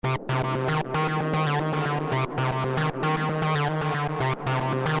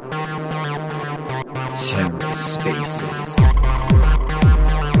TerraSpaces.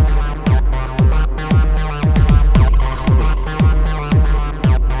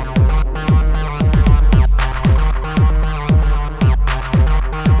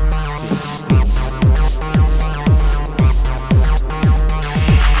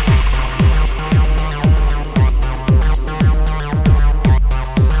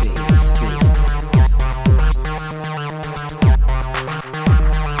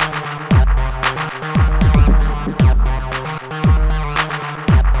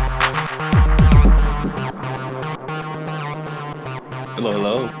 Hello,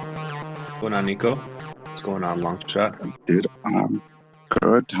 hello. What's going on, Nico? What's going on, Longshot? Dude,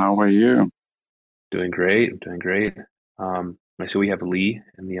 good. How are you? Doing great. Doing great. I see we have Lee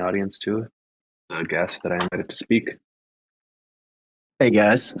in the audience too, a guest that I invited to speak. Hey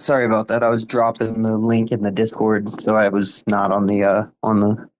guys, sorry about that. I was dropping the link in the Discord, so I was not on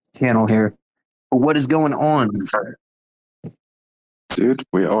the channel here. But what is going on? Dude,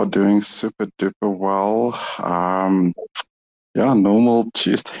 we are doing super duper well. Yeah, normal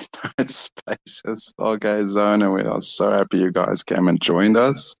Tuesday night spaces, Stargaze Zone, and we are so happy you guys came and joined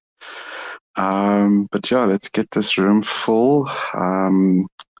us. But yeah, let's get this room full. And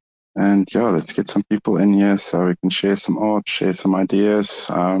yeah, let's get some people in here so we can share some art, share some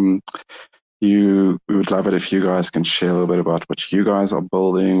ideas. We would love it if you guys can share a little bit about what you guys are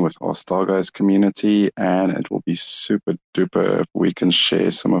building with our Stargaze community, and it will be super duper if we can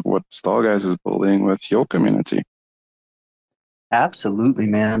share some of what Stargaze is building with your community. Absolutely,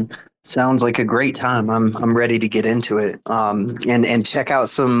 man. Sounds like a great time. I'm ready to get into it. And check out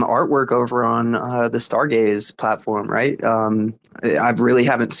some artwork over on the Stargaze platform, right? I really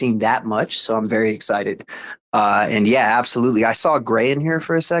haven't seen that much, so I'm very excited. And yeah, absolutely. I saw Gray in here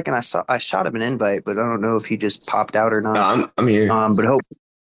for a second. I shot him an invite, but I don't know if he just popped out or not. No, I'm here. But hope.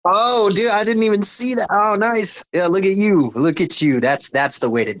 Oh, dude, I didn't even see that. Oh, nice. Yeah, look at you. Look at you. That's the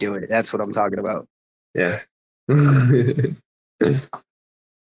way to do it. That's what I'm talking about. Yeah.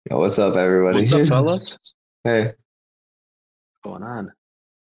 Yo, what's up, everybody? What's up, fellas? Hey. What's going on?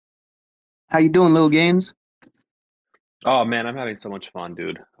 How you doing, Lil Gaines? Oh man, I'm having so much fun,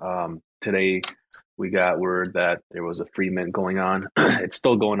 dude. Today we got word that there was a free mint going on. It's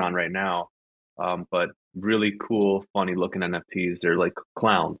still going on right now. But really cool, funny looking NFTs. They're like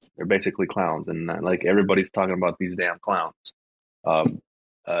clowns. They're basically clowns, and like everybody's talking about these damn clowns.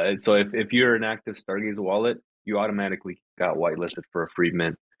 And so if you're an active Stargaze wallet, you automatically got whitelisted for a free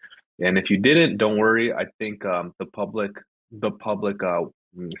mint. And if you didn't, don't worry. I think the public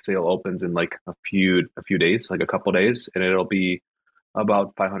sale opens in like a few days, like a couple days, and it'll be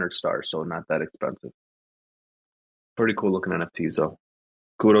about 500 stars, so not that expensive. Pretty cool looking NFTs though.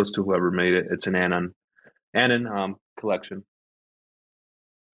 Kudos to whoever made it. It's an Anon collection.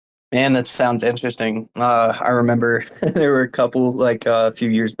 Man, that sounds interesting. I remember there were a couple, like a few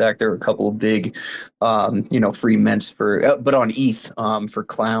years back, there were a couple of big, free mints for, but on ETH, for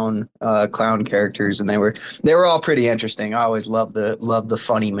clown characters, and they were all pretty interesting. I always love the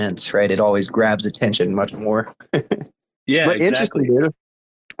funny mints, right? It always grabs attention much more. Yeah, but exactly. Interesting, dude.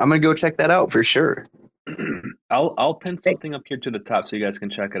 I'm gonna go check that out for sure. I'll pin something up here to the top so you guys can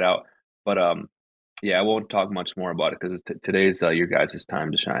check it out. But yeah, I won't talk much more about it because today's your guys'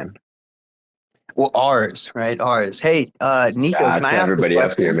 time to shine. Well, ours, right? Ours. Hey, Nico, can I ask everybody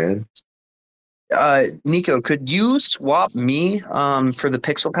up here, man? Nico, could you swap me for the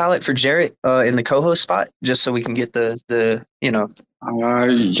pixel palette for Jarrett in the co-host spot, just so we can get the Yeah,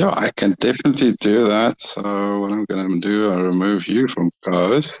 I can definitely do that. So what I'm gonna do, I remove you from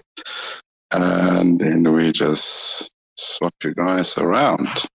co-host, and then we just swap you guys around.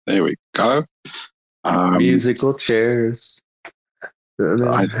 There we go. Musical chairs.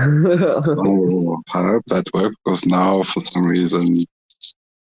 I hope that worked, because now for some reason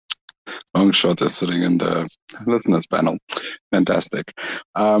Longshot is sitting in the listeners panel. Fantastic.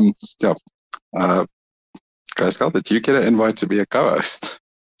 Yeah. Grayskull, did you get an invite to be a co-host?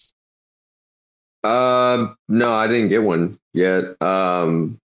 No, I didn't get one yet.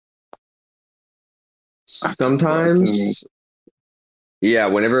 Sometimes, yeah,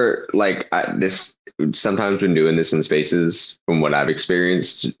 whenever sometimes when doing this in spaces, from what I've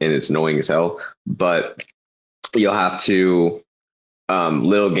experienced, and it's annoying as hell, but you'll have to,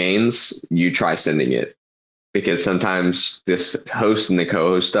 Little Gains, you try sending it, because sometimes this host and the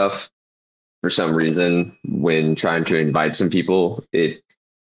co-host stuff, for some reason, when trying to invite some people,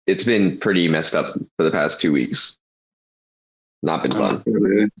 it's been pretty messed up for the past 2 weeks. Not been fun.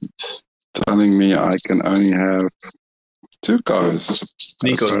 Telling me I can only have 2 co-hosts.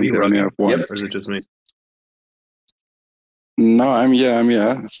 Nico, is So Lee we only rugged, have one. Yep. or is it just me? No, I'm here.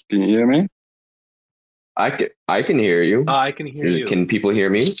 Can you hear me? I can hear you. I can hear you. Can people hear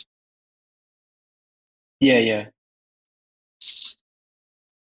me? Yeah.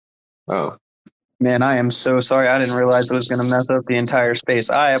 Oh, Man, I am so sorry. I didn't realize it was going to mess up the entire space.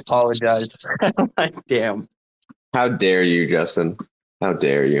 I apologize. Like, damn. how dare you, Justin? How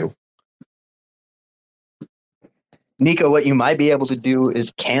dare you? Nico, what you might be able to do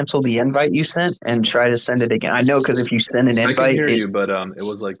is cancel the invite you sent and try to send it again. I know because if you send an I can invite, hear it's you, but it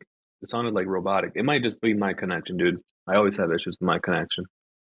was like it sounded like robotic. It might just be my connection, dude. I always have issues with my connection.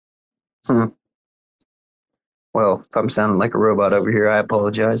 well, if I'm sounding like a robot over here, I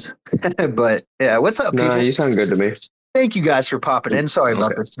apologize. But yeah, what's up, No, people? you sound good to me. Thank you guys for popping in. Sorry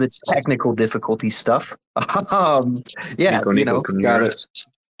about Okay. the technical difficulty stuff. Yeah, Nico, you Nico, know, can you got hear it. us?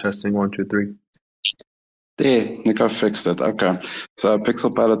 Testing 1, 2, 3. There, Nico fixed it. Okay. So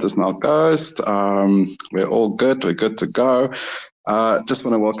Pixel Palette is now ghost. We're all good. We're good to go. Just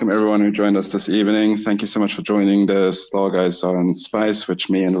want to welcome everyone who joined us this evening. Thank you so much for joining the Stargaze Zone space, which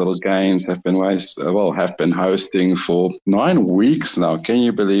me and Little Gains have been hosting for 9 weeks now. Can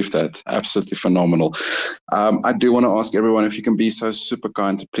you believe that? Absolutely phenomenal. I do want to ask everyone if you can be so super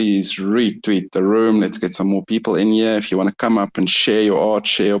kind to please retweet the room. Let's get some more people in here. If you want to come up and share your art,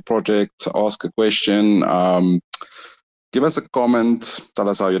 share your project, ask a question, give us a comment, tell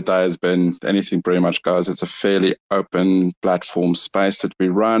us how your day has been. Anything pretty much goes. It's a fairly open platform space that we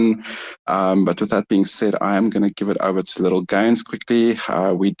run. But with that being said, I am going to give it over to Little Gains quickly.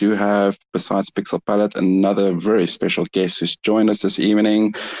 We do have, besides Pixel Palette, another very special guest who's joined us this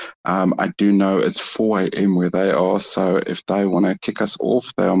evening. I do know it's 4 a.m. where they are, so if they want to kick us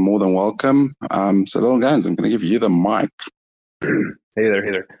off, they are more than welcome. So Little Gains, I'm going to give you the mic. Hey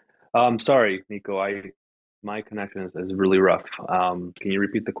there. Sorry, Nico. My connection is really rough. Can you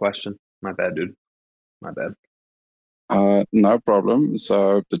repeat the question? My bad, dude. My bad. No problem.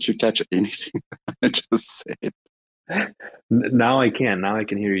 So did you catch anything I just said? Now I can. Now I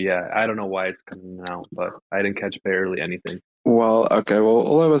can hear you. Yeah, I don't know why it's coming out, but I didn't catch barely anything. Well, okay. Well,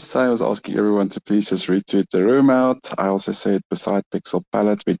 all I was saying was asking everyone to please just retweet the room out. I also said beside Pixel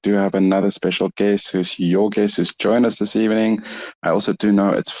Palette, we do have another special guest who's your guest who's joined us this evening. I also do know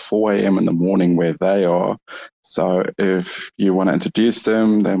it's 4 a.m. in the morning where they are. So if you want to introduce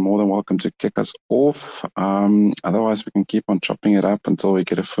them, they're more than welcome to kick us off. Otherwise, we can keep on chopping it up until we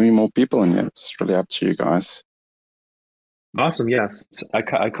get a few more people in here. It's really up to you guys. Awesome. Yes, I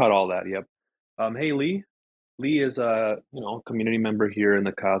caught all that. Yep. Hey, Lee. Lee is a community member here in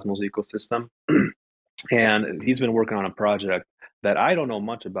the Cosmos ecosystem, and he's been working on a project that I don't know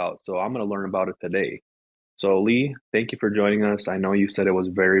much about, so I'm going to learn about it today. So Lee, thank you for joining us. I know you said it was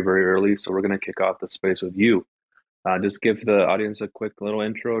very, very early, so we're going to kick off the space with you. Just give the audience a quick little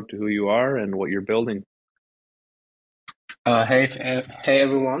intro to who you are and what you're building. Hey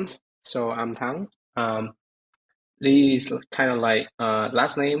everyone. So I'm Thắng. Lee is kind of like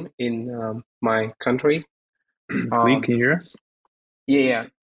last name in my country. Lee, can you hear us? Yeah.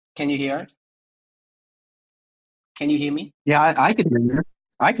 Can you hear us? Can you hear me? yeah, I can hear you.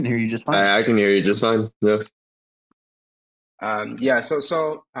 I can hear you just fine. I can hear you just fine. Yeah. Yeah.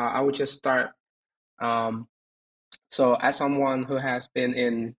 So I would just start. So as someone who has been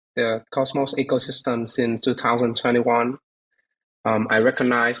in the Cosmos ecosystem since 2021, I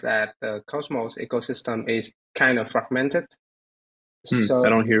recognize that the Cosmos ecosystem is kind of fragmented. So I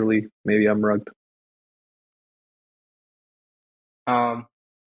don't hear Lee. Maybe I'm rugged.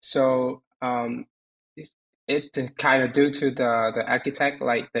 It kind of due to the architect,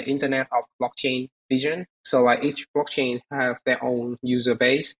 like the Internet of Blockchain vision. So like each blockchain have their own user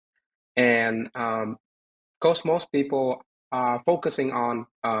base, and Cosmos people are focusing on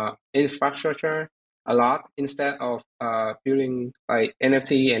infrastructure a lot instead of building like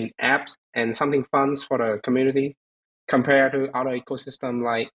NFT and apps and something fun for the community compared to other ecosystem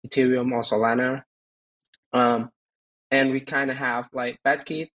like Ethereum or Solana. And we kind of have like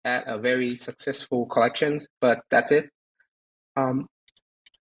BatKit at a very successful collections, but that's it.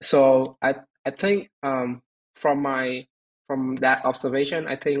 So I think from that observation,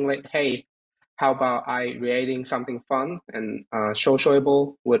 I think like, hey, how about I creating something fun and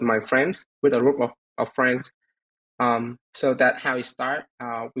sociable with my friends, with a group of friends. So that how it start.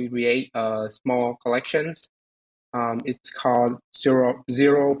 We create small collections. It's called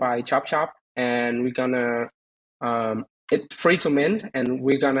Zero by Chop Chop, and we're gonna it's free to mint, and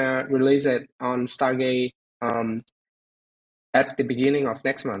we're gonna release it on Stargate at the beginning of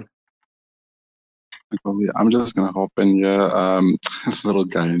next month. I'm just going to hop in here. Little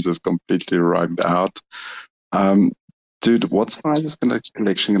Gains is completely rugged out. Dude, what size is the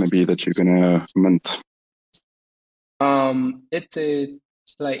collection going to be that you're going to mint? It's a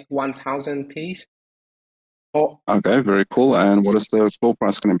like 1,000 piece. Oh, Okay, very cool. And what is the floor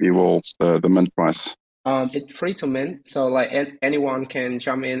price going to be? Well, the mint price. it's free to mint, so like anyone can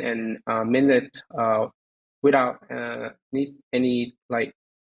jump in and mint it without need any like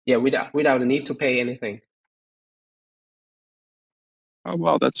yeah without the need to pay anything. Oh,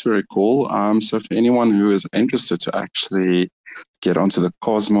 wow, that's very cool. So for anyone who is interested to actually get onto the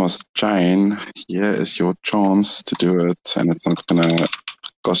Cosmos chain, here is your chance to do it, and it's not going to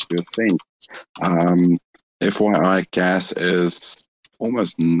cost you a cent. FYI, gas is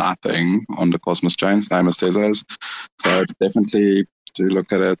almost nothing on the Cosmos chain, same as Tezos. So definitely do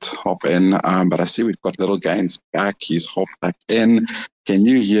look at it, hop in. But I see we've got Little Gains back. He's hopped back in. Can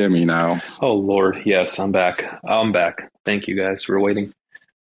you hear me now? Oh Lord, yes, I'm back. I'm back. Thank you guys for waiting.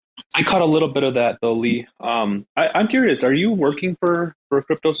 I caught a little bit of that though, Lee. I'm curious. Are you working for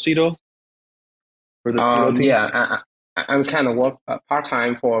CryptoCito? For the Cito team? Yeah, I'm kind of work part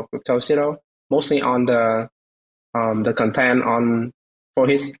time for CryptoCito, mostly on the content on for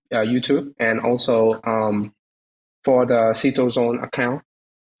his YouTube and also for the Cito Zone account.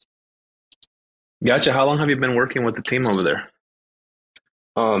 Gotcha. How long have you been working with the team over there?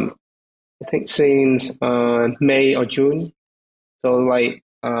 I think since May or June, so like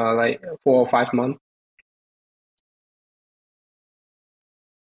 4 or 5 months.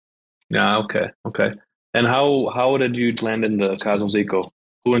 Yeah. Okay. And how did you land in the Cosmos Eco?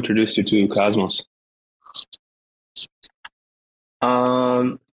 Who introduced you to Cosmos?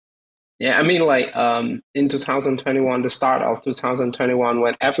 Yeah, I mean like in 2021, the start of 2021,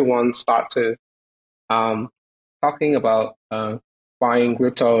 when everyone start to talking about buying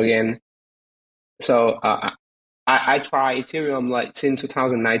crypto again. So I try Ethereum like since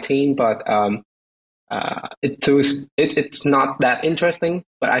 2019, but it's not that interesting.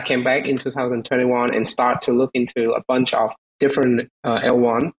 But I came back in 2021 and start to look into a bunch of different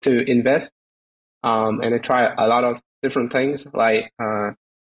L1 to invest. And I try a lot of different things like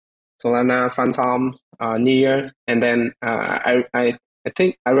Solana, Phantom, Near, and then I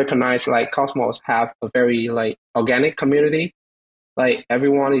think I recognize like Cosmos have a very like organic community. Like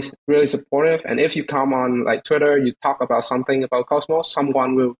everyone is really supportive, and if you come on like Twitter, you talk about something about Cosmos,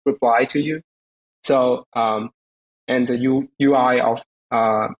 someone will reply to you. So and the UI of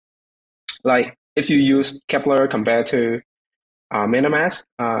like if you use Kepler compared to MetaMask,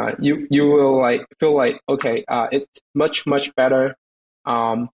 you will like feel like okay, it's much better.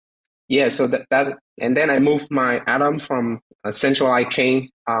 Um, yeah, so that and then I moved my Atom from a centralized chain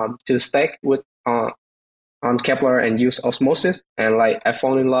to stake with on Kepler and use Osmosis, and like I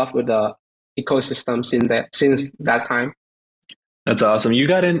fall in love with the ecosystem since that time. That's awesome. You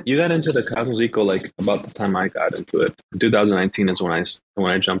got into the Cosmos Eco like about the time I got into it. 2019 is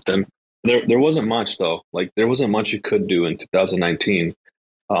when I jumped in. There wasn't much though. Like there wasn't much you could do in 2019.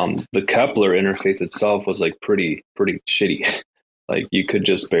 The Kepler interface itself was like pretty shitty. Like you could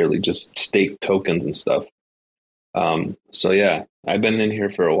just barely just stake tokens and stuff. So yeah, I've been in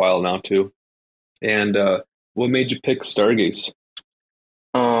here for a while now too. And what made you pick Stargaze?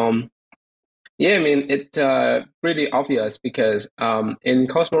 Um, yeah, I mean it's pretty obvious because in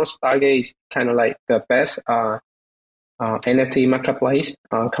Cosmos Stargaze kind of like the best NFT marketplace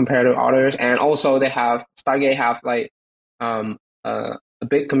compared to others, and also they have Stargate have like um, a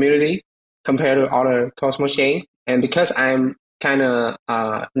big community compared to other Cosmos chain. And because I'm kind of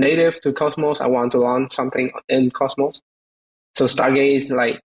native to Cosmos, I want to launch something in Cosmos. So Stargate is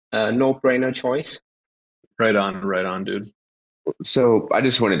like a no-brainer choice. Right on, dude. So I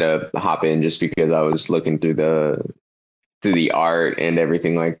just wanted to hop in just because I was looking through the art and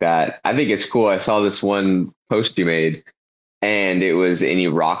everything like that. I think it's cool. I saw this one post you made, and it was any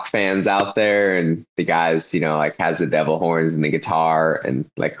rock fans out there, and the guy's like has the devil horns and the guitar and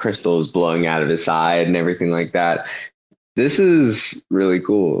like crystals blowing out of his side and everything like that. This is really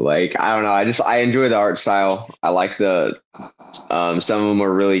cool. Like I don't know, I enjoy the art style. I like the some of them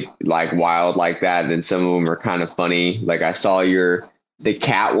are really like wild like that, and then some of them are kind of funny. Like I saw the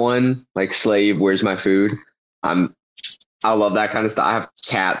cat one, like Slave, Where's My Food? I'm I love that kind of stuff. I have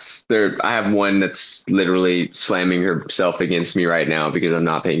cats. I have one that's literally slamming herself against me right now because I'm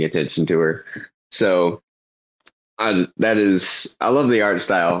not paying attention to her. So I love the art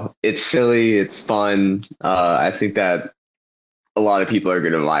style. It's silly. It's fun. I think that a lot of people are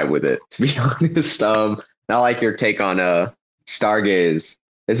going to vibe with it, to be honest. I like your take on Stargaze.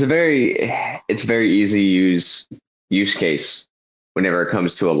 It's very easy use case whenever it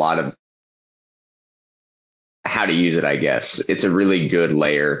comes to a lot of how to use it, I guess. It's a really good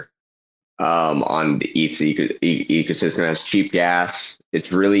layer on the ecosystem. It has cheap gas.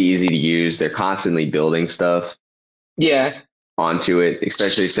 It's really easy to use. They're constantly building stuff Yeah, onto it,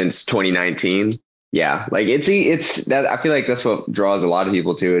 especially since 2019. Yeah, like it's that I feel like that's what draws a lot of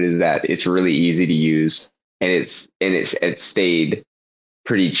people to it is that it's really easy to use and it's stayed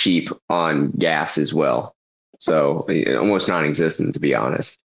pretty cheap on gas as well. So almost non-existent to be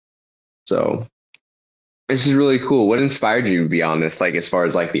honest. So this is really cool. What inspired you to be on this, like as far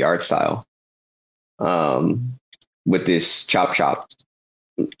as like the art style? With this chop chop.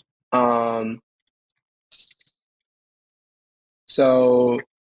 um, so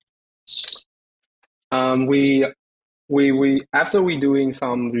we after we doing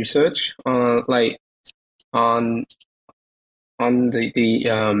some research like on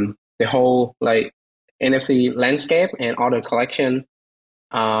the whole like NFT landscape and other collection.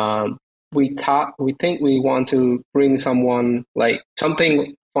 Um, we think we want to bring someone like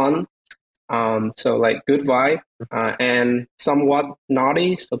something fun. So like good vibe and somewhat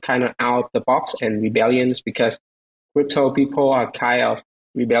naughty, so kind of out of the box and rebellions because crypto people are kind of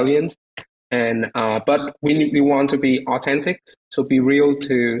rebellions. And but we want to be authentic, so be real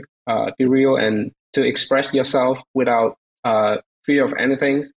and to express yourself without fear of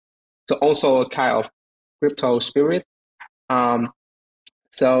anything. So also a kind of crypto spirit. Um,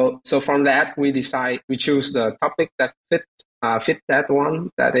 so from that we choose the topic that fit that one,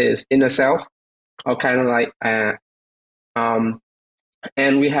 that is inner self, or kind of like um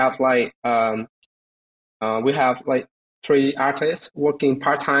and we have like three artists working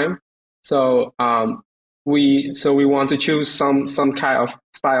part time. So we want to choose some kind of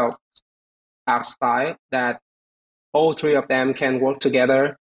art style that all three of them can work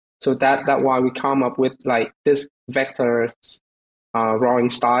together. So that why we come up with like this vector drawing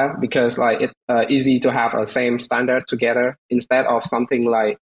style, because like it's easy to have a same standard together instead of something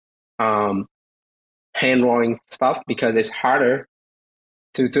like um, hand drawing stuff, because it's harder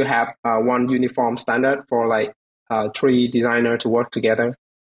to have one uniform standard for like three designer to work together.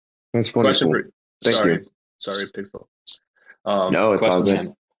 That's Question wonderful. for Thank sorry, you. sorry, Pixel. No, it's all Question, good.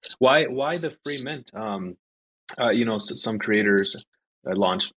 man. Why the free mint? You know, some creators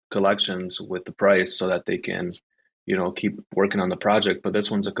launch collections with the price so that they can, you know, keep working on the project. But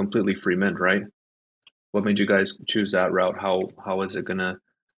this one's a completely free mint, right? What made you guys choose that route? How is it gonna,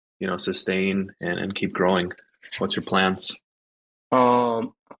 you know, sustain and keep growing? What's your plans?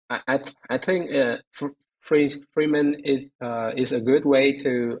 Um, I think Freeman is a good way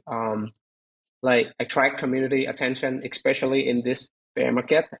to like attract community attention, especially in this bear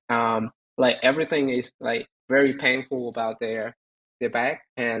market. Like everything is like very painful about their back,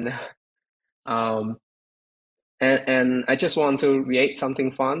 um, and I just want to create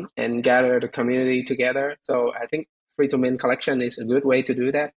something fun and gather the community together. So I think free to mint collection is a good way to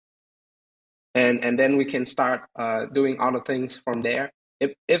do that, and then we can start doing other things from there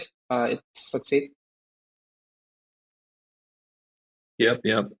if it succeeds. Yep,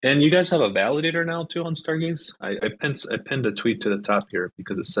 yep. And you guys have a validator now too on Stargaze? I pinned a tweet to the top here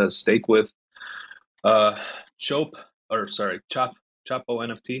because it says stake with uh Chop or sorry, Chopo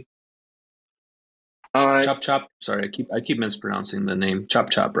NFT. Uh, Chop. Sorry, I keep mispronouncing the name. Chop,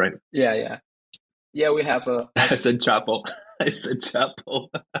 right? yeah, we have a I said Chapo. I said Chapo.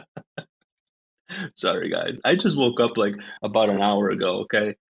 Sorry, guys. I just woke up like about an hour ago,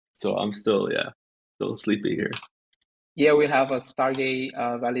 okay? So I'm still, yeah, still sleepy here. yeah, we have a Stargate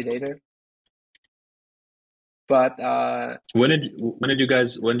validator, but When did you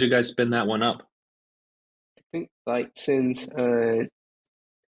guys spin that one up? I think like since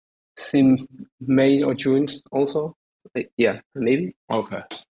May or June also. Like, yeah, maybe. Okay.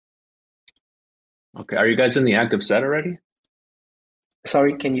 Okay. Are you guys in the active set already?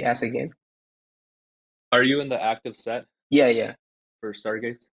 Sorry, can you ask again? Are you in the active set Yeah, for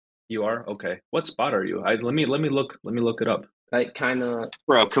Stargaze? You are? Okay. What spot are you? Let me look it up. like kind of.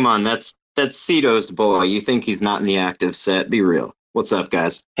 Bro, come on, that's Cito's boy. You think he's not in the active set? Be real. What's up,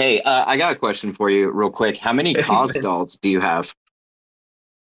 guys? Hey, I got a question for you, real quick. How many cause dolls do you have?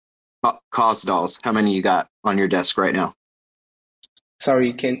 Cause dolls. How many you got on your desk right now?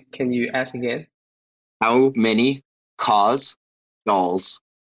 Sorry, can you ask again? How many cause dolls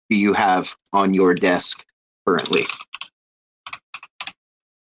do you have on your desk currently?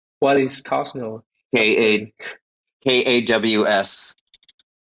 What is Cosmo? Kaws.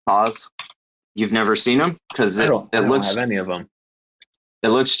 Cause. You've never seen them? Because I it don't looks have any of them. it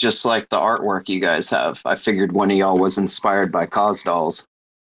looks just like the artwork you guys have. I figured one of y'all was inspired by Cause dolls.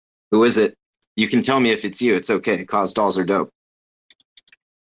 Who is it? You can tell me if it's you. It's okay. Cause dolls are dope.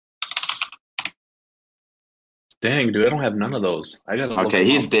 Dang, dude, I don't have none of those. I gotta look Okay, them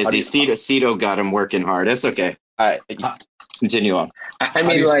he's up. busy. Cito got him working hard. That's okay. How, Continue on. I how do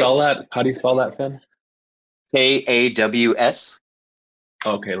mean, you like, spell that? How do you spell that, Finn? Kaws.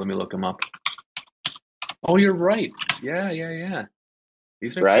 Okay, let me look them up. Oh, you're right. Yeah.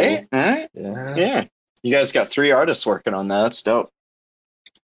 These are Right? cool. All right. Yeah, Yeah. You guys got 3 artists working on that. That's dope.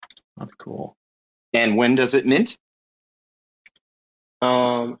 that's cool. And when does it mint?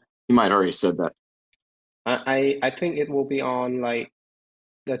 um, You might already said that. I think it will be on like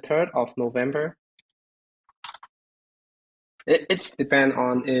the 3rd of November. It's depend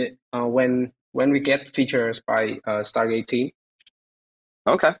on it when we get features by Stargate team.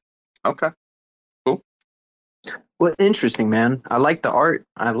 Okay. Okay. Cool. Well, interesting, man. I like the art.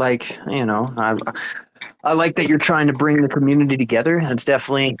 I like, I like that you're trying to bring the community together. It's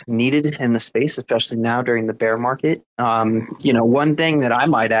definitely needed in the space, especially now during the bear market. One thing that I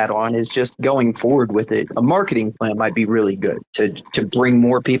might add on is just going forward with it. A marketing plan might be really good to bring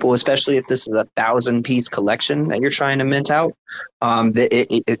more people, especially if this is a 1,000-piece collection that you're trying to mint out.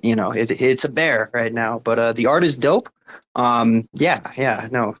 It's a bear right now, but the art is dope. No,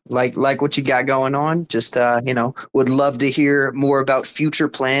 like what you got going on. Just would love to hear more about future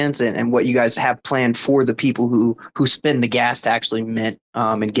plans and what you guys have planned for the people who spend the gas to actually mint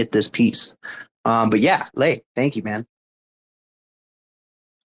and get this piece. But yeah, Lay, thank you, man.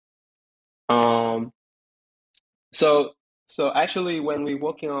 Um, so so actually, when we're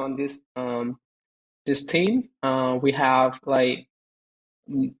working on this team, we have mm,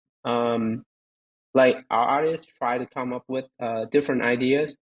 um like our artists try to come up with different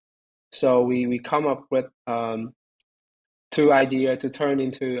ideas. So we come up with 2 ideas to turn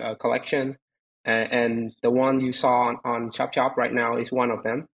into a collection, and the one you saw on Chop Chop right now is one of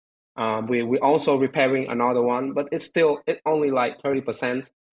them. We also repairing another one, but it's only like 30%.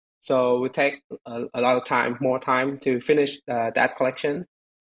 So we take a lot of time, more time to finish that collection.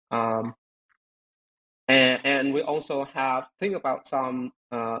 Um, and we also have think about some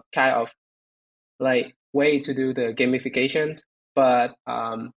kind of like way to do the gamifications, but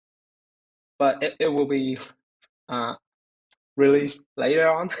it will be uh, released later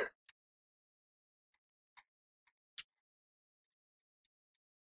on.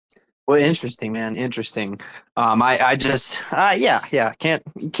 Well, interesting, man. Interesting. I just,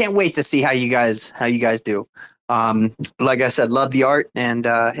 can't wait to see how you guys do. Like I said, love the art, and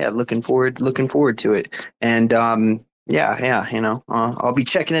looking forward to it. And I'll be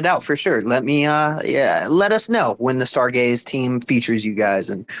checking it out for sure. Let us know when the Stargaze team features you guys,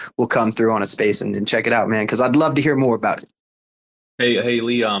 and we'll come through on a space and check it out, man. Because I'd love to hear more about it. Hey,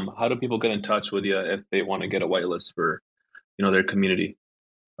 Lee. How do people get in touch with you if they want to get a whitelist for, their community?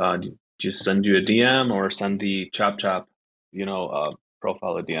 Just send you a DM or send the Chop Chop,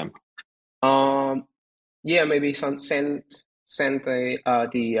 profile a DM. Um, yeah, maybe send the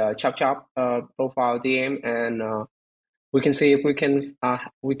Chop Chop profile DM, and we can see if we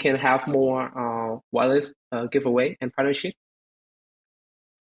can have more wireless giveaway and partnership.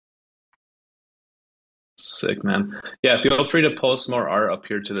 Sick, man. Yeah, feel free to post more art up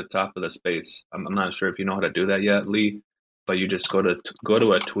here to the top of the space. I'm not sure if you know how to do that yet, Lee, but you just go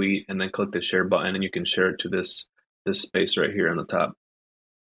to a tweet and then click the share button, and you can share it to this space right here on the top.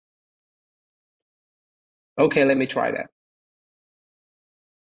 Okay, let me try that.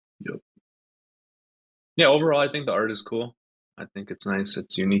 Yep. Yeah, overall, I think the art is cool. I think it's nice.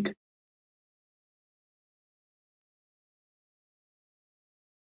 It's unique.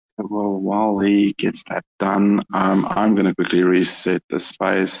 Well, while Lee gets that done, I'm going to quickly reset the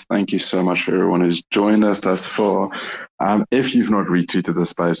space. Thank you so much for everyone who's joined us thus far. If you've not retweeted the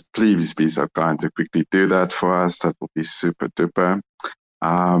space, please be so kind to quickly do that for us. That will be super duper.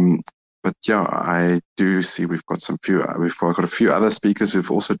 But yeah, I do see we've got a few other speakers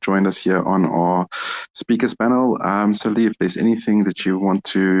who've also joined us here on our speakers panel. So Lee, if there's anything that you want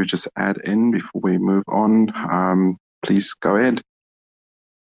to just add in before we move on, please go ahead.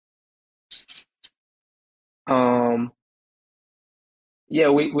 Yeah,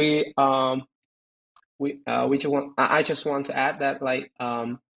 we just want I just want to add that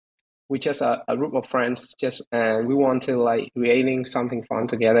we just a group of friends just and we want to like creating something fun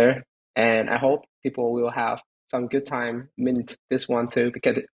together, and I hope people will have some good time mint this one too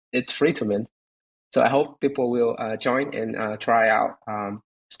because it's free to mint. So I hope people will join and try out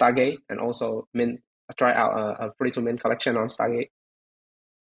Stargate, and also mint try out a free to mint collection on Stargate.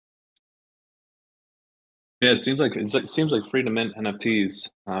 Yeah, it seems like free to mint NFTs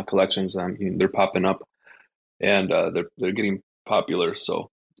collections. They're popping up, and they're getting popular.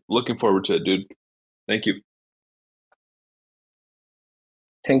 So looking forward to it, dude. Thank you.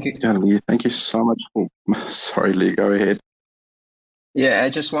 Thank you. Yeah, Lee, thank you so much for. Sorry, Lee, go ahead. Yeah, I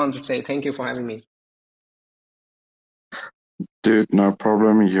just wanted to say thank you for having me. Dude, no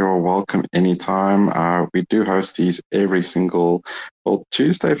problem. You're welcome anytime. We do host these every single, well,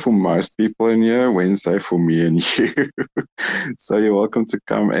 Tuesday for most people in here, Wednesday for me and you. So you're welcome to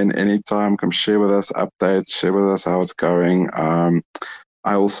come in anytime. Come share with us updates, share with us how it's going.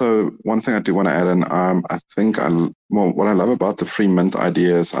 I also, one thing I do want to add in, what I love about the free mint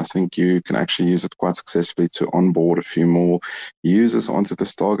ideas, I think you can actually use it quite successfully to onboard a few more users onto the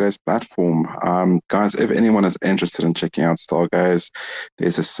Stargaze platform. Guys, if anyone is interested in checking out Stargaze,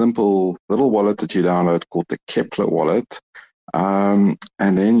 there's a simple little wallet that you download called the Kepler wallet. And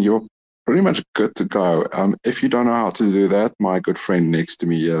then you're pretty much good to go. If you don't know how to do that, my good friend next to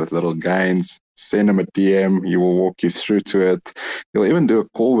me here, Little Gains, send him a DM. He will walk you through to it. He'll even do a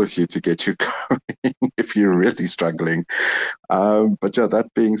call with you to get you going if you're really struggling. But yeah, that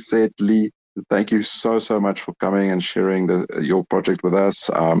being said, Lee, thank you so much for coming and sharing your project with us.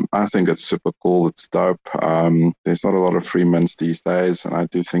 I think it's super cool. It's dope. There's not a lot of free mints these days, and I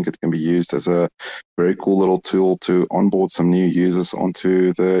do think it can be used as a very cool little tool to onboard some new users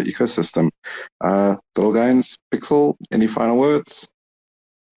onto the ecosystem. Little Gains, Pixel, any final words?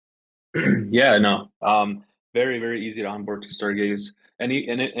 Yeah, no. Very, very easy to onboard to Stargaze. And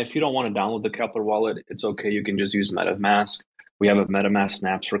if you don't want to download the Kepler wallet, it's okay. You can just use MetaMask. We have a MetaMask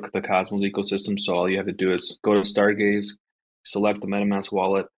snaps for the Cosmos ecosystem. So all you have to do is go to Stargaze, select the MetaMask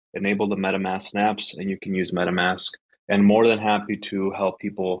wallet, enable the MetaMask snaps, and you can use MetaMask. And more than happy to help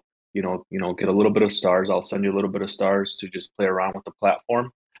people, get a little bit of stars. I'll send you a little bit of stars to just play around with the platform.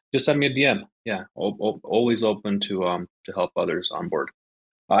 Just send me a DM. Yeah, always open to help others onboard.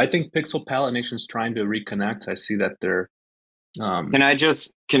 I think Pixel Palette Nation's trying to reconnect. I see that they're Can I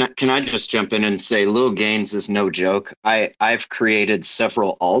just jump in and say Lil Gaines is no joke. I've created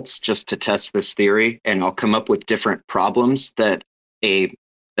several alts just to test this theory, and I'll come up with different problems that a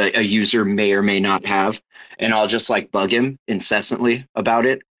user may or may not have, and I'll just like bug him incessantly about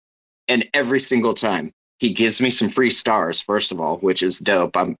it. And every single time he gives me some free stars, first of all, which is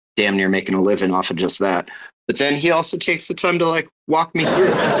dope. I'm damn near making a living off of just that. But then he also takes the time to like walk me through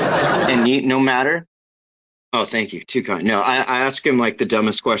it. And no matter. Oh, thank you. Too kind. No, I ask him like the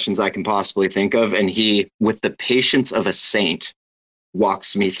dumbest questions I can possibly think of, and he, with the patience of a saint,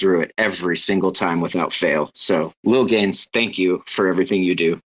 walks me through it every single time without fail. So, Lil Gaines, thank you for everything you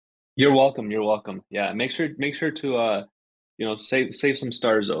do. You're welcome. You're welcome. Yeah, make sure to save some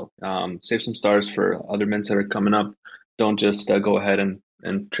stars though. Save some stars for other mints that are coming up. Don't just go ahead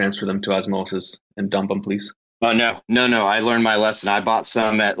and transfer them to Osmosis and dump them, please. Oh, no. I learned my lesson. I bought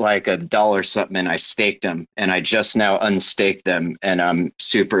some at like $1 something and I staked them, and I just now unstaked them. And I'm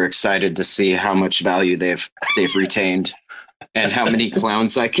super excited to see how much value they've retained and how many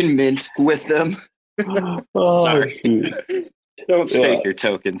clowns I can mint with them. Sorry. Don't stake your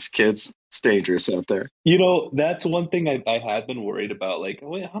tokens, kids. It's dangerous out there. That's one thing I had been worried about. Like,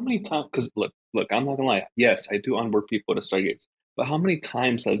 wait, how many times? Because look, I'm not gonna lie. Yes, I do onboard people to Stargaze, but how many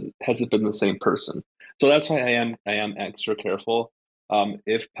times has it been the same person? So that's why I am extra careful.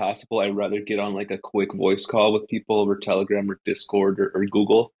 If possible, I'd rather get on like a quick voice call with people over Telegram or Discord or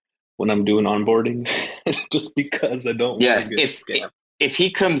Google when I'm doing onboarding, just because I don't want to get scammed. If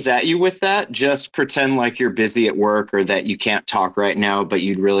he comes at you with that, just pretend like you're busy at work or that you can't talk right now, but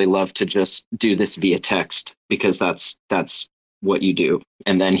you'd really love to just do this via text, because that's what you do,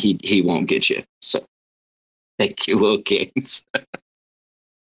 and then he won't get you. So thank you, Lil Gaines.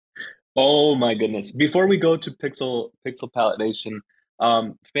 Oh my goodness! Before we go to Pixel Palette Nation,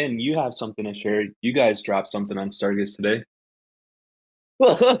 Finn, you have something to share. You guys dropped something on Stargaze today.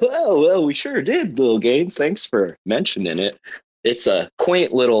 Well, we sure did, Lil Gaines. Thanks for mentioning it. It's a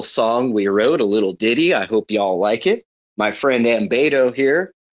quaint little song we wrote, a little ditty. I hope y'all like it. My friend Ambedo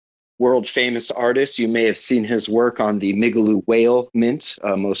here, world famous artist. You may have seen his work on the Migaloo Whale Mint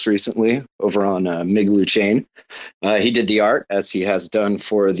most recently over on Migaloo Chain. He did the art, as he has done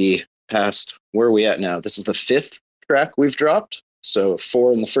for the past, where are we at now? This is the 5th track we've dropped. So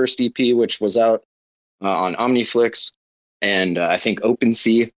 4 in the first EP, which was out on Omniflix, and I think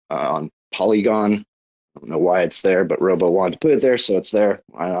OpenSea on Polygon. I don't know why it's there, but Robo wanted to put it there, so it's there.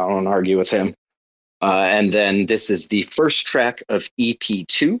 I don't argue with him. And then this is the first track of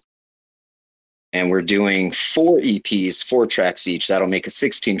EP2. And we're doing 4 EPs, 4 tracks each. That'll make a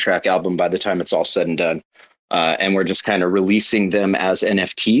 16-track album by the time it's all said and done. And we're just kind of releasing them as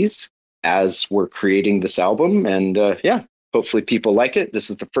NFTs as we're creating this album. And hopefully people like it. This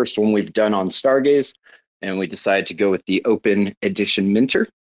is the first one we've done on Stargaze, and we decided to go with the open edition minter.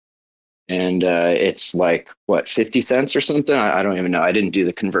 and it's like what 50 cents or something. I don't even know. I didn't do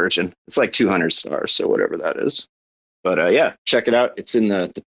the conversion. It's like 200 stars, so whatever that is. But yeah, check it out. It's in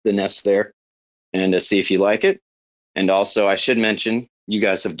the nest there, and see if you like it. And also, I should mention, you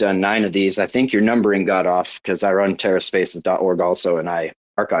guys have done 9 of these. I think your numbering got off because I run terraspaces.org also, and I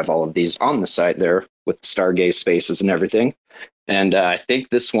archive all of these on the site there with the Stargaze spaces and everything. And I think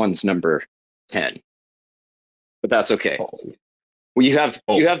this one's number 10, but that's okay. Well, you have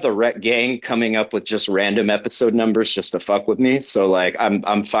the Rec Gang coming up with just random episode numbers just to fuck with me. So like,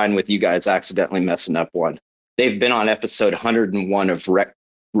 I'm fine with you guys accidentally messing up one. They've been on episode 101 of Rec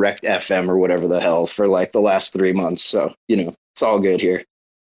FM or whatever the hell for like the last 3 months. So, it's all good here.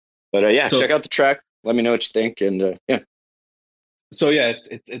 But yeah, check out the track. Let me know what you think. And yeah. So yeah,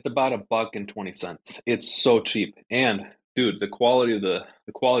 it's about $1.20. It's so cheap. And dude, the quality of the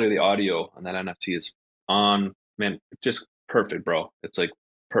audio on that NFT is on, man, it's just perfect, bro. It's like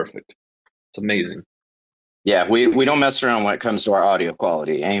perfect. It's amazing. Yeah, we don't mess around when it comes to our audio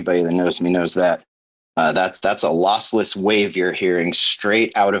quality. Anybody that knows me knows that. That's a lossless wave you're hearing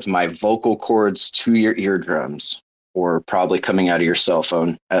straight out of my vocal cords to your eardrums, or probably coming out of your cell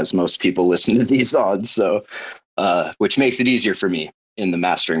phone, as most people listen to these on. So, which makes it easier for me in the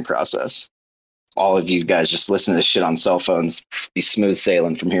mastering process. All of you guys just listen to this shit on cell phones, be smooth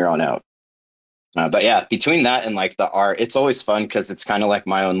sailing from here on out. But yeah, between that and like the art, it's always fun because it's kind of like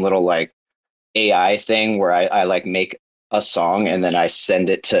my own little like AI thing where I like make a song and then I send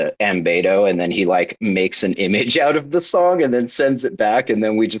it to Ambedo and then he like makes an image out of the song and then sends it back and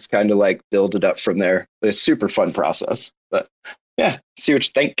then we just kind of like build it up from there. It's a super fun process. But yeah, see what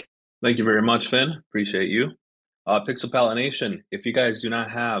you think. Thank you very much, Finn. Appreciate you. Pixel Palette Nation, if you guys do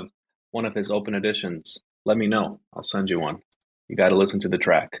not have one of his open editions, let me know. I'll send you one. You got to listen to the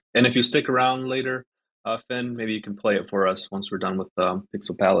track. And if you stick around later, Finn, maybe you can play it for us once we're done with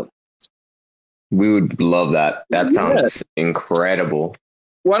Pixel Palette. We would love that. That sounds incredible.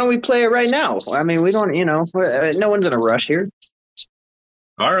 Why don't we play it right now? I mean, we don't, no one's in a rush here.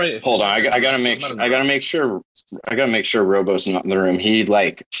 All right. Hold on. I gotta make sure Robo's not in the room. He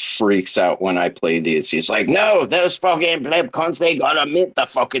like freaks out when I play these. He's like, no, those fucking pleb cons, they gotta mint the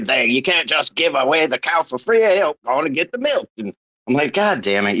fucking thing. You can't just give away the cow for free. I want to get the milk. And I'm like, God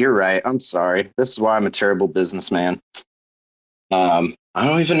damn it, you're right. I'm sorry. This is why I'm a terrible businessman. I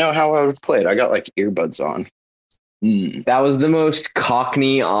don't even know how I would play it. I got like earbuds on. That was the most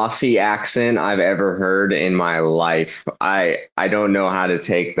Cockney Aussie accent I've ever heard in my life. I don't know how to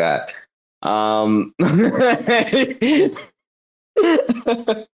take that.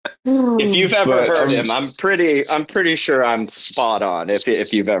 If you've ever heard him, I'm pretty sure I'm spot on.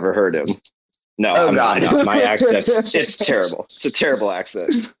 If you've ever heard him, no, I'm not. My accent, it's terrible. It's a terrible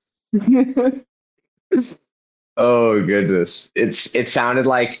accent. Oh goodness. It sounded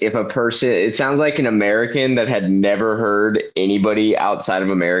like it sounds like an American that had never heard anybody outside of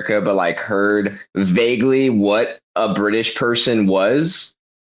America, but like heard vaguely what a British person was,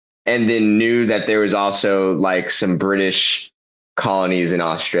 and then knew that there was also like some British colonies in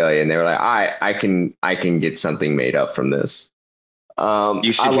Australia, and they were like, I can get something made up from this.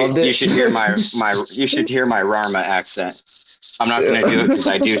 You should hear my Rarma accent. I'm not going to do it because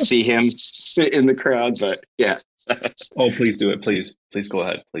I do see him in the crowd, but yeah. Oh, please do it. Please go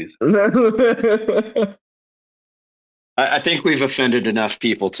ahead, please. I think we've offended enough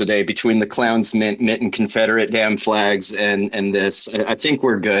people today between the clowns minting Confederate damn flags and this. I think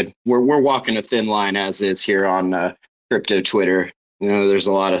we're good. We're walking a thin line as is here on crypto Twitter. There's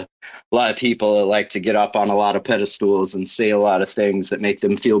a lot of people that like to get up on a lot of pedestals and say a lot of things that make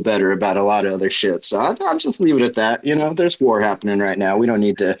them feel better about a lot of other shit. So I'll just leave it at that. There's war happening right now. We don't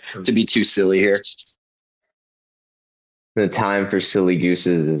need to be too silly here. The time for silly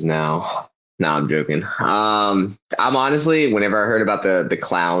gooses is now. No, I'm joking. I'm honestly, whenever I heard about the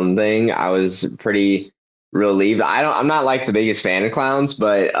clown thing, I was pretty relieved. I'm not like the biggest fan of clowns,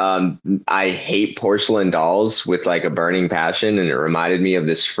 but I hate porcelain dolls with like a burning passion, and it reminded me of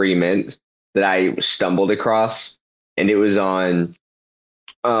this free mint that I stumbled across, and it was on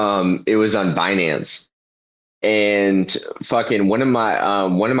Binance, and fucking one of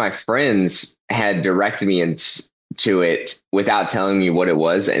my friends had directed me into it without telling me what it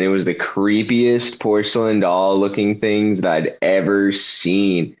was, and it was the creepiest porcelain doll looking things that I'd ever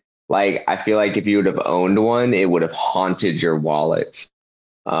seen. Like, I feel like if you would have owned one, it would have haunted your wallet.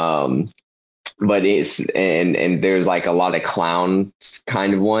 But and there's like a lot of clown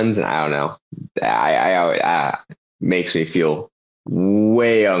kind of ones, and I don't know. I makes me feel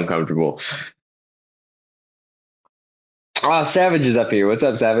way uncomfortable. Oh, Savage is up here. What's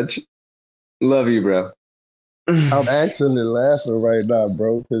up, Savage? Love you, bro. I'm actually laughing right now,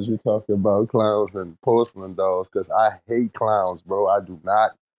 bro, because you're talking about clowns and porcelain dolls. Because I hate clowns, bro. I do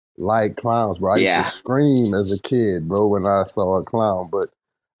not like clowns, bro. I used to Yeah. scream as a kid, bro, when I saw a clown. But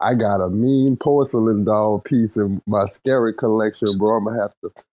I got a mean porcelain doll piece in my scary collection, bro. I'm gonna have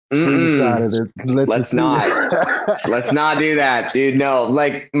to screenshot Mm-mm. it and let you Let's see not. it. Let's not do that, dude. No,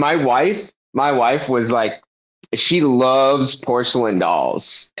 like my wife was like, she loves porcelain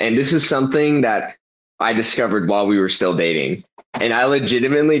dolls. And this is something that I discovered while we were still dating. And I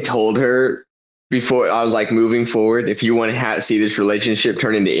legitimately told her before I was like, moving forward, if you want to see this relationship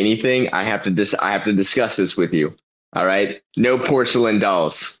turn into anything, I have to discuss this with you. All right? No porcelain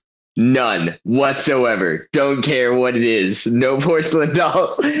dolls. None whatsoever. Don't care what it is. No porcelain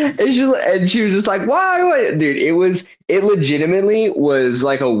dolls. And she was just like, why? What? Dude, it legitimately was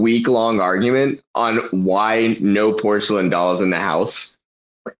like a week long argument on why no porcelain dolls in the house.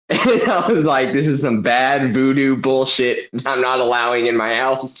 And I was like, this is some bad voodoo bullshit I'm not allowing in my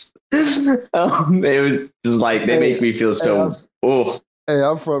house. It was just like, they hey, make me feel hey, so, oh, hey,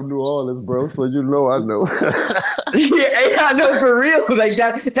 I'm from New Orleans, bro, so you know I know. yeah, no, for real. Like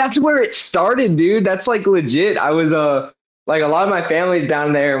that's where it started, dude. That's like legit. I was like a lot of my family's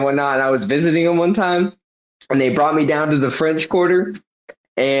down there and whatnot, and I was visiting them one time and they brought me down to the French Quarter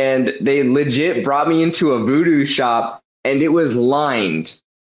and they legit brought me into a voodoo shop and it was lined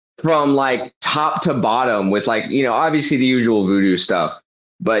from like top to bottom with like, obviously the usual voodoo stuff,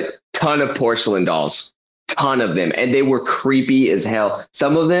 but ton of porcelain dolls, ton of them. And they were creepy as hell.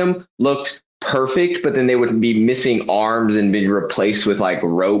 Some of them looked perfect, but then they would be missing arms and be replaced with like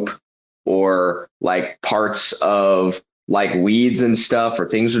rope or like parts of like weeds and stuff, or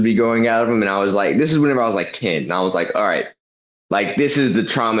things would be going out of them. And I was like, this is whenever I was like 10. And I was like, all right, like this is the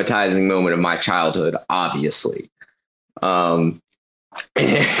traumatizing moment of my childhood, obviously. Um,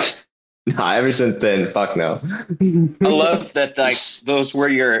 no, ever since then, fuck no. I love that, like, those were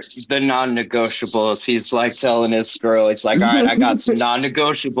the non-negotiables. He's like telling his girl, he's like, all right, I got some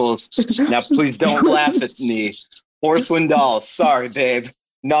non-negotiables. Now please don't laugh at me. Porcelain dolls, sorry, babe.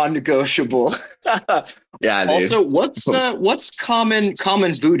 Non-negotiable. Yeah, dude. Also, what's common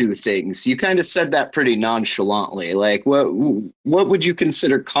voodoo things? You kind of said that pretty nonchalantly. Like, what would you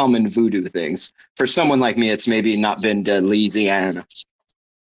consider common voodoo things? For someone like me, it's maybe not been to Louisiana.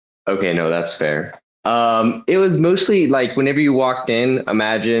 Okay, no, that's fair. It was mostly like whenever you walked in,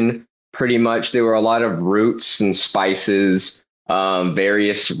 imagine pretty much there were a lot of roots and spices,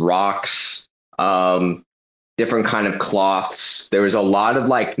 various rocks, different kind of cloths. There was a lot of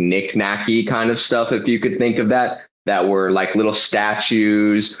like knick-knacky kind of stuff, if you could think of that, that were like little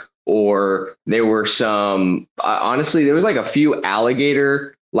statues, or there were some, honestly, there was like a few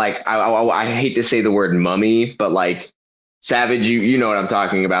alligator, like I hate to say the word mummy, but like Savage, you know what I'm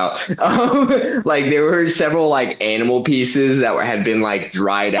talking about. Like there were several like animal pieces that had been like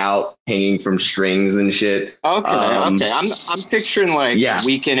dried out, hanging from strings and shit. Okay. I'm picturing like Yeah.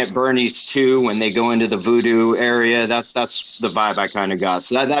 Weekend at Bernie's 2 when they go into the voodoo area. That's the vibe I kind of got.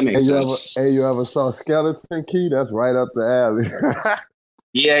 So that makes sense. You ever saw Skeleton Key? That's right up the alley.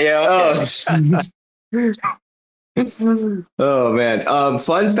 Yeah. Okay. Oh, oh man.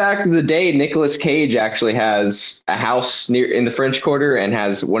 Fun fact of the day: Nicolas Cage actually has a house near in the French Quarter and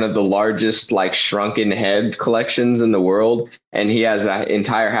has one of the largest like shrunken head collections in the world. And he has an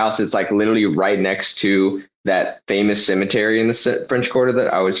entire house that's like literally right next to that famous cemetery in the French Quarter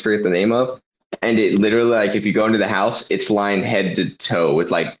that I always forget the name of. And it literally, like, if you go into the house, it's lined head to toe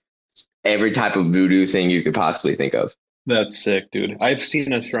with like every type of voodoo thing you could possibly think of. That's sick, dude. I've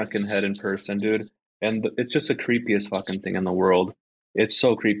seen a shrunken head in person, dude, and it's just the creepiest fucking thing in the world. It's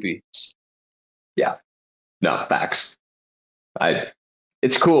so creepy. Yeah, no, facts. I,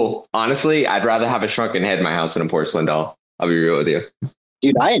 it's cool. Honestly, I'd rather have a shrunken head in my house than a porcelain doll. I'll be real with you.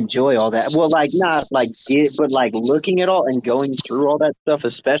 Dude, I enjoy all that. Well, like not like it, but like looking at all and going through all that stuff,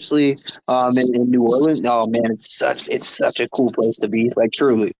 especially in New Orleans. Oh man, it's such a cool place to be. Like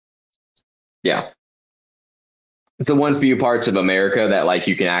truly. Yeah. It's the one few parts of America that like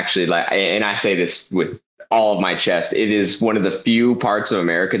you can actually like, and I say this with all of my chest, it is one of the few parts of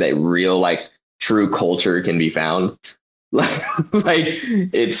America that real like true culture can be found. Like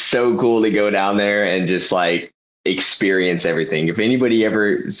it's so cool to go down there and just like experience everything. If anybody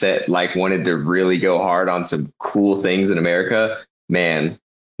ever said like wanted to really go hard on some cool things in America, man,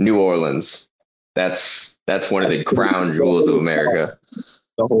 New Orleans. That's one of the crown jewels of America.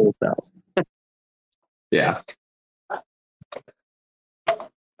 The whole South. Yeah.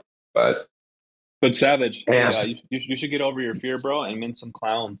 But Savage, Yeah. you should get over your fear, bro, and mint some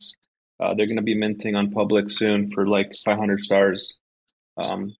clowns. They're gonna be minting on Public soon for like 500 stars.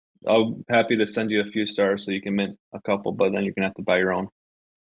 I'm happy to send you a few stars so you can mint a couple, but then you're gonna have to buy your own.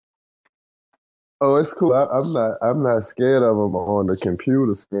 Oh, it's cool. I'm not scared of them on the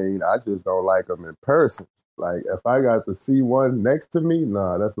computer screen. I just don't like them in person. Like if I got to see one next to me,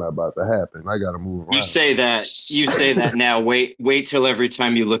 nah, that's not about to happen. I got to move You around. say that. You say that now. Wait till every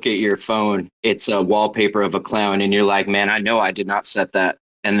time you look at your phone, it's a wallpaper of a clown, and you're like, man, I know I did not set that.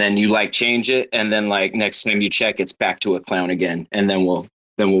 And then you like change it, and then like next time you check, it's back to a clown again, and then we'll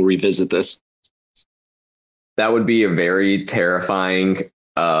revisit this. That would be a very terrifying.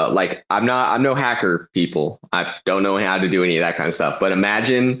 Like I'm no hacker, people. I don't know how to do any of that kind of stuff. But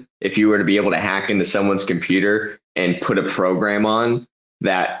imagine if you were to be able to hack into someone's computer and put a program on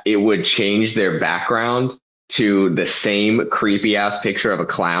that it would change their background to the same creepy ass picture of a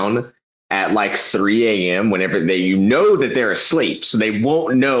clown at like 3 a.m. whenever you know that they're asleep, so they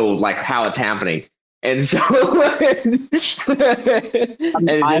won't know like how it's happening. And so and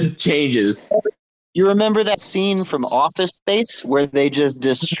it just changes. You remember that scene from Office Space where they just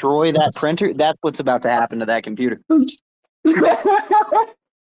destroy that printer? That's what's about to happen to that computer.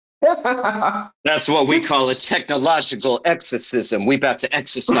 That's what we call a technological exorcism. We about to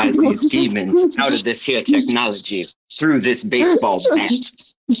exorcise these demons out of this here technology through this baseball bat.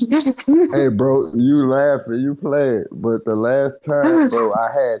 Hey, bro, you laugh and you play it, but the last time, bro,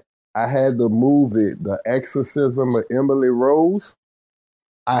 I had the movie, The Exorcism of Emily Rose.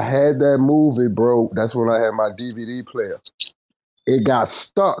 I had that movie, bro. That's when I had my DVD player. It got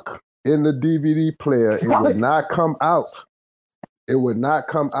stuck in the DVD player. It would not come out. It would not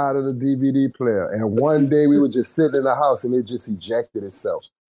come out of the DVD player. And one day we were just sitting in the house and it just ejected itself.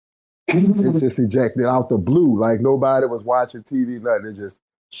 It just ejected out the blue. Like nobody was watching TV, nothing. It just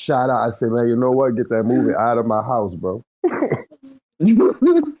shot out. I said, man, you know what? Get that movie out of my house, bro.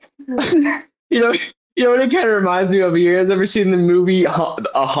 You know what it kind of reminds me of? You guys ever seen the movie A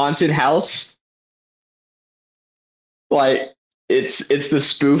Haunted House? Like it's the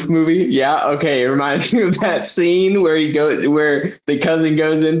spoof movie. Yeah, okay. It reminds me of that scene where where the cousin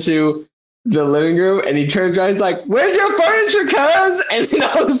goes into the living room and he turns around. He's like, "Where's your furniture, cuz?" And then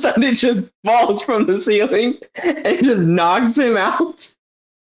all of a sudden it just falls from the ceiling and just knocks him out.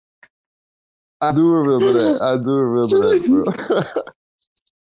 I do remember that, bro.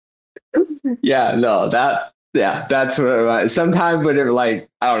 Yeah, no, that's what sometimes whenever like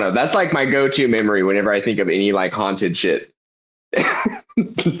I don't know, that's like my go-to memory whenever I think of any like haunted shit.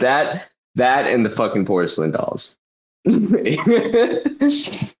 that and the fucking porcelain dolls.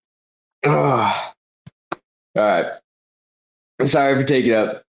 All right. I'm sorry for taking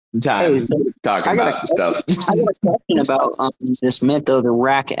up time talking about stuff. I got a question about this mint though, the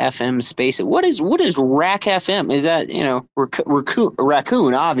Rack FM space. What is Rack FM? Is that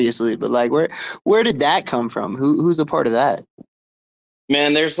raccoon obviously, but like where did that come from? Who's a part of that?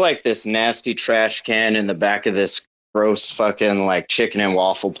 Man, there's like this nasty trash can in the back of this gross fucking like chicken and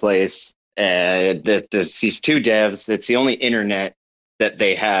waffle place. There's these two devs. It's the only internet that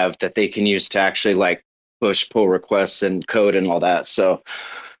they have that they can use to actually like push pull requests and code and all that. So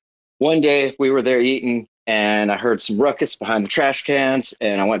one day we were there eating and I heard some ruckus behind the trash cans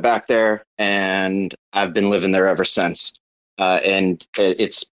and I went back there and I've been living there ever since. And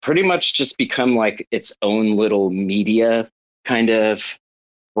it's pretty much just become like its own little media kind of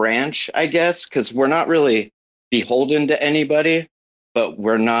branch, I guess, because we're not really beholden to anybody, but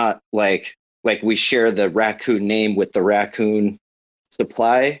we're not like we share the raccoon name with the raccoon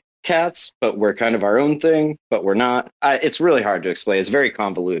supply cats, but we're kind of our own thing, but we're not. It's really hard to explain. It's very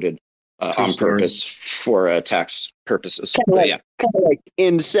convoluted on purpose for tax purposes. Kind of like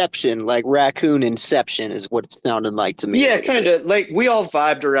Inception, like Raccoon Inception is what it sounded like to me. Yeah, kind of like we all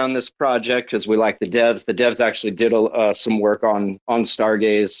vibed around this project because we like the devs. The devs actually did some work on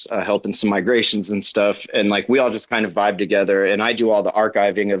Stargaze, helping some migrations and stuff, and like we all just kind of vibe together. And I do all the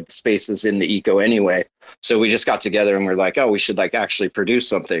archiving of the spaces in the eco anyway, so we just got together and we're like, oh, we should like actually produce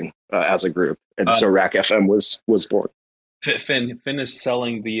something as a group, and so Rack FM was born. Finn is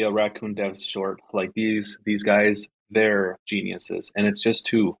selling the Raccoon Devs short. Like these guys, they're geniuses, and it's just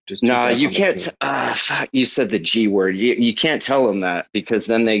two. No, you can't. Fuck, you said the G word. You can't tell them that because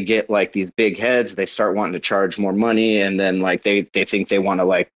then they get like these big heads. They start wanting to charge more money, and then like they think they want to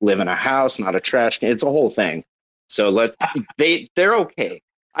like live in a house, not a trash can. It's a whole thing. So they're okay.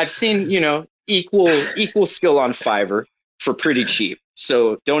 I've seen equal skill on Fiverr for pretty cheap.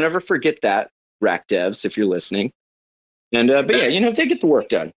 So don't ever forget that, Rack Devs, if you're listening. And but yeah, they get the work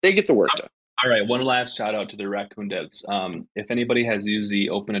done. All right, one last shout out to the Raccoon Devs. If anybody has used the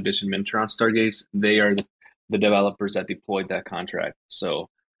Open Edition Minter on Stargaze, they are the developers that deployed that contract. So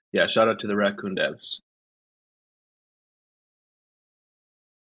yeah, shout out to the Raccoon Devs.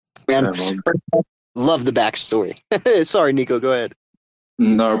 man. Okay, well, Love the backstory. Sorry, Nico, go ahead.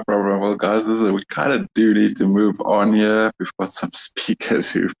 no problem. Well, guys, we kind of do need to move on here. We've got some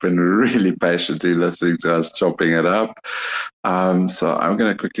speakers who've been really patiently listening to us chopping it up. So I'm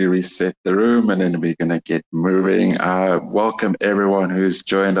going to quickly reset the room and then we're going to get moving. Welcome everyone who's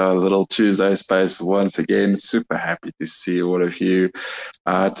joined our little Tuesday space once again. Super happy to see all of you.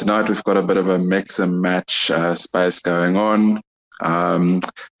 Tonight we've got a bit of a mix and match space going on.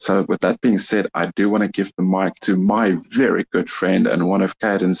 So with that being said, I do want to give the mic to my very good friend and one of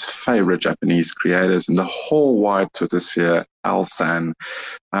Caden's favorite Japanese creators in the whole wide Twitter sphere, Alsan.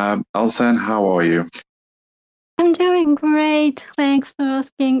 Alsan, how are you? I'm doing great. Thanks for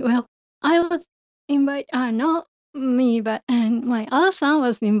asking. Well, I was invited, not me, but my other son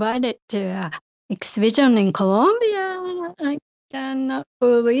was invited to an exhibition in Colombia. I cannot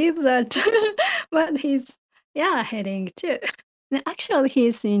believe that. But he's, heading too. Actually,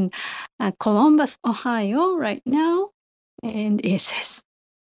 he's in Columbus, Ohio right now. And yes.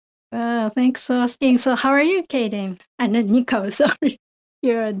 Thanks for asking. So how are you, Kaden? And Nico, sorry.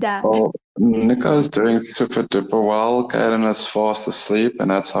 You're a dad. Well, Nico's doing super duper well. Caden is fast asleep,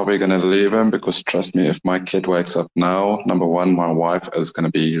 and that's how we're going to leave him because trust me, if my kid wakes up now, number one, my wife is going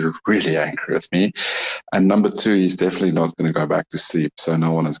to be really angry with me. And number two, he's definitely not going to go back to sleep. So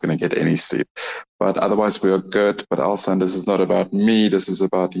no one is going to get any sleep. But otherwise, we are good. But Alsan, this is not about me. This is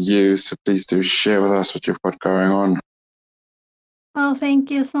about you. So please do share with us what you've got going on. Oh,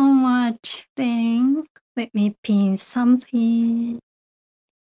 thank you so much. Then let me pin something.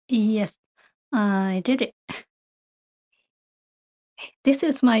 Yes, I did it. This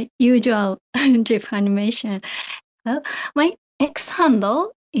is my usual GIF animation. My X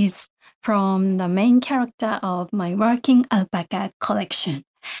handle is from the main character of my working alpaca collection.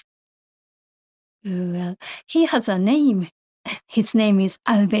 Well, he has a name. His name is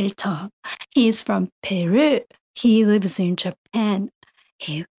Alberto. He is from Peru. He lives in Japan.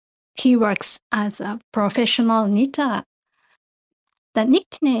 He works as a professional knitter. The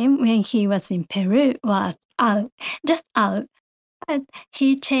nickname when he was in Peru was Al, just Al. But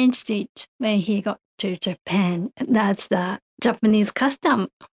he changed it when he got to Japan. That's the Japanese custom.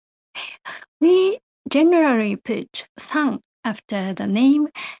 We generally put san after the name,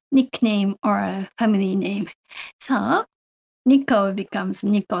 nickname, or family name. So Nico becomes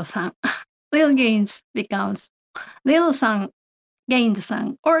Nico-san. Lil Gaines becomes Lil-san,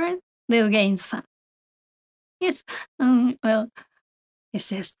 Gaines-san, or Lil Gaines-san. Yes, well, it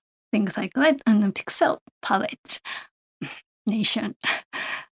says things like that on the Pixel palette nation.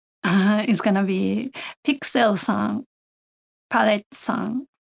 It's gonna be Pixel-san, palette-san,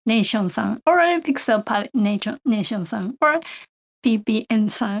 nation-san, or Pixel palette nation-san, or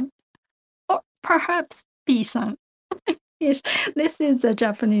PPN-san, or perhaps P-san. Yes, this is the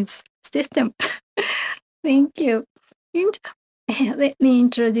Japanese system. Thank you. And let me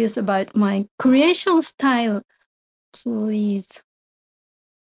introduce about my creation style, please.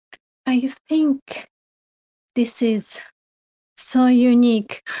 I think this is so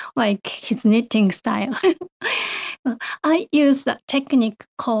unique, like his knitting style. I use a technique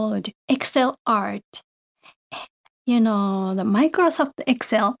called Excel art. The Microsoft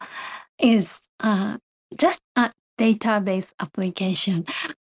Excel is just a database application,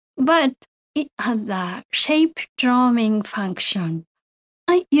 but it has a shape drawing function.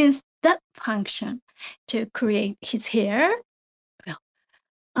 I use that function to create his hair. Well,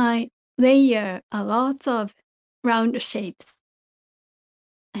 I layer a lot of round shapes.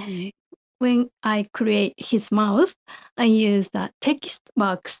 When I create his mouth, I use the text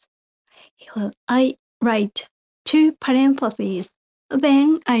box. I write 2 parentheses,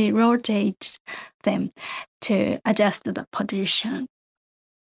 then I rotate them to adjust the position.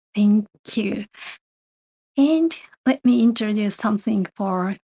 Thank you. And let me introduce something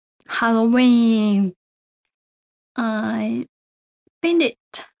for Halloween. I pinned it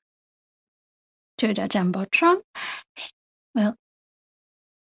to the Jumbotron. Well,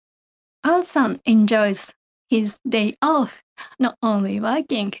 Alsan enjoys his day off, not only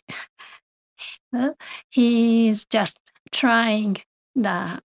working. He's just trying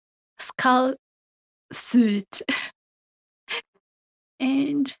the skull suit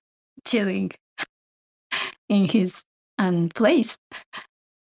and chilling in his place.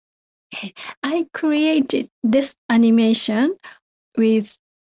 I created this animation with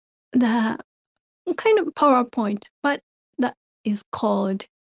the kind of PowerPoint, but that is called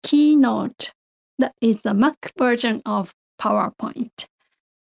Keynote. That is the Mac version of PowerPoint.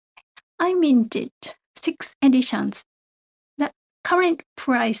 I minted 6 editions. The current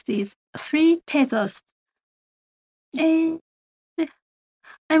price is 3 pesos. And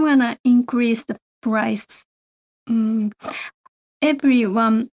I'm gonna increase the price. Every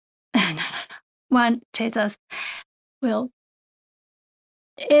one Jesus will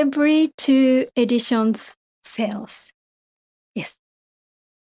every 2 editions sales. Yes.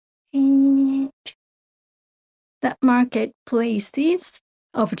 And the marketplace's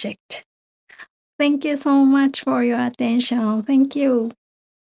object. Thank you so much for your attention. Thank you.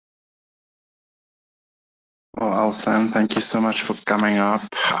 Well, Alsan, thank you so much for coming up.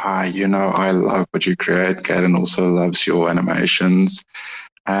 You know, I love what you create. Kaden also loves your animations.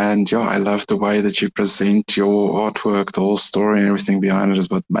 And yeah, I love the way that you present your artwork, the whole story and everything behind it is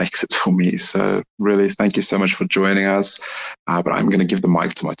what makes it for me. So really, thank you so much for joining us. But I'm going to give the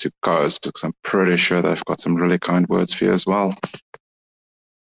mic to my two co-hosts because I'm pretty sure they've got some really kind words for you as well.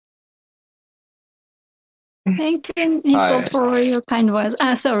 Thank you, Nico, Hi. for your kind words.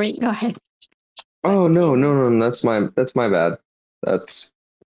 Sorry, go ahead. Oh no, that's my bad. That's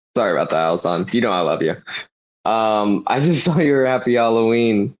sorry about that, Alsan. You know I love you. I just saw your Happy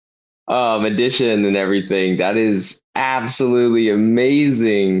Halloween edition and everything. That is absolutely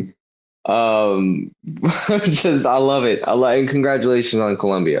amazing. Just I love it. And congratulations on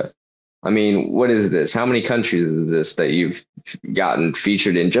Colombia. I mean, what is this? How many countries is this that you've gotten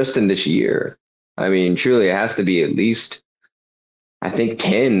featured in just in this year? I mean, truly, it has to be at least, I think,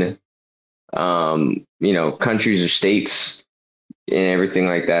 10, countries or states and everything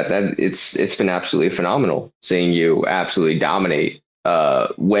like that. That it's been absolutely phenomenal seeing you absolutely dominate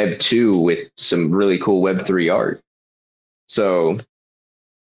Web 2 with some really cool Web 3 art. So,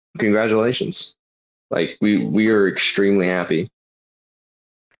 congratulations! Like we are extremely happy.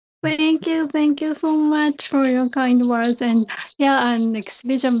 Thank you so much for your kind words. And yeah, and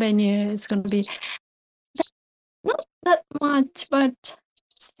exhibition venue is going to be not that much, but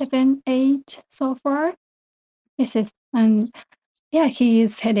 7, 8 so far. Yes, and yeah, he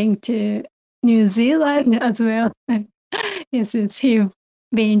is heading to New Zealand as well. Yes, he's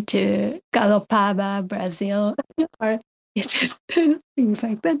been to Galopaba, Brazil, or yes, things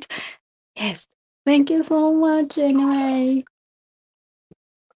like that. Yes, thank you so much. Anyway,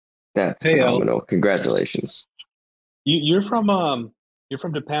 That's Hey, El, phenomenal. Congratulations. you're from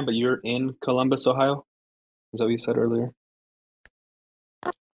Japan, but you're in Columbus, Ohio. Is that what you said earlier?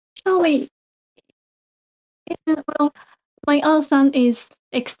 actually, well, my other son is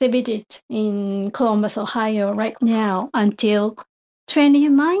exhibited in Columbus, Ohio right now until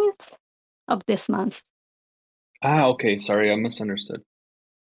 29th of this month. Okay. Sorry, I misunderstood.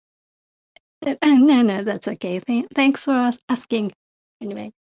 No, that's okay. Thanks for asking.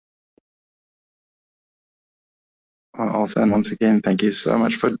 Anyway. Well, then once again, thank you so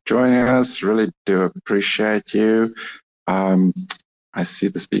much for joining us. Really do appreciate you. I see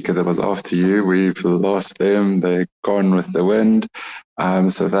the speaker that was after you. We've lost them. They're gone with the wind.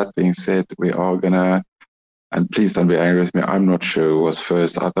 So that being said, we are gonna, and please don't be angry with me. I'm not sure who was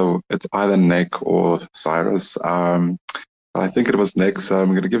first. It's either Nick or Cyrus. But I think it was Nick. So I'm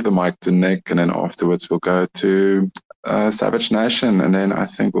going to give the mic to Nick, and then afterwards we'll go to Savage Nation, and then I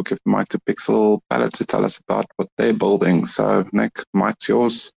think we'll give the mic to Pixel Palette to tell us about what they're building. So Nick, mic's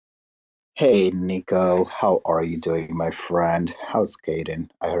yours. Hey Nico, how are you doing, my friend? How's Caden?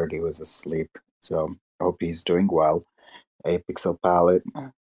 I heard he was asleep, so I hope he's doing well. Hey, Pixel Palette,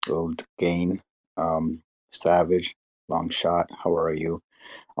 Gold Gain, Savage, Long Shot, how are you?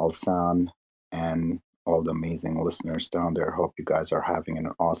 Alsan, and all the amazing listeners down there. Hope you guys are having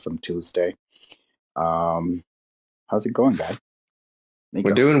an awesome Tuesday. How's it going, guy? Nico?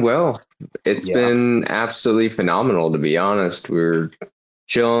 We're doing well. It's been absolutely phenomenal, to be honest. We're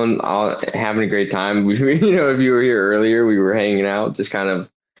chilling, having a great time. If you were here earlier, we were hanging out, just kind of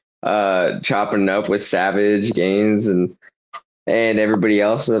chopping up with Savage Gains and everybody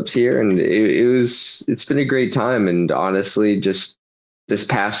else up here, and it's been a great time. And honestly, just this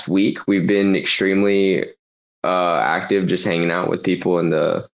past week, we've been extremely active, just hanging out with people in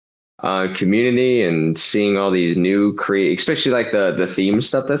the community and seeing all these new especially like the theme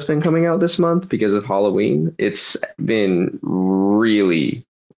stuff that's been coming out this month because of Halloween. It's been really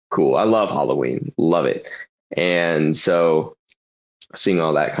cool. I love Halloween, love it. And so seeing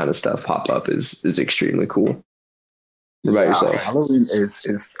all that kind of stuff pop up is extremely cool. What about yourself? Halloween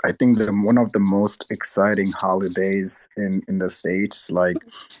is I think one of the most exciting holidays in the States. Like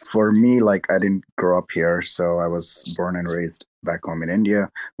for me, like I didn't grow up here, so I was born and raised back home in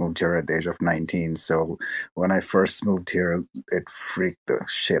India, moved here at the age of 19. So when I first moved here, it freaked the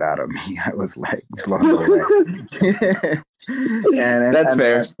shit out of me. I was like blown away. and That's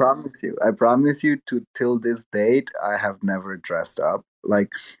fair. I promise you to till this date, I have never dressed up. Like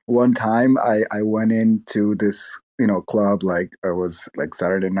one time I went into this club, like it was like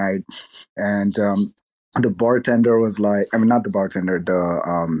Saturday night, and the bartender was like, I mean, not the bartender,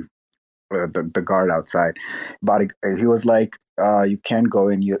 the guard outside, but he was like, "You can't go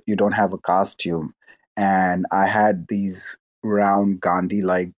in. You don't have a costume." And I had these round Gandhi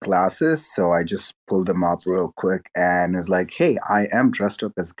like glasses, so I just pulled them up real quick, and it's like, "Hey, I am dressed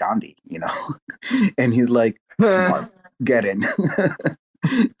up as Gandhi." And he's like, "Smart, get in."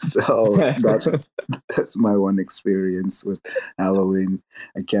 So that's my one experience with Halloween.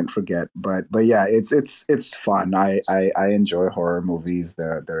 I can't forget. But yeah, it's fun. I enjoy horror movies.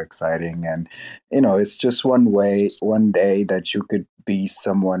 They're exciting, and it's just one day that you could be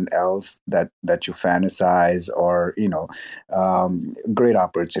someone else that you fantasize, or great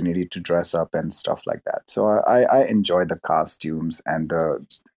opportunity to dress up and stuff like that. So I enjoy the costumes and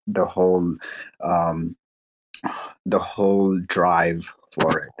the whole um, the whole drive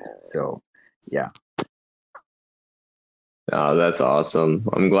for it. So yeah. Oh, that's awesome.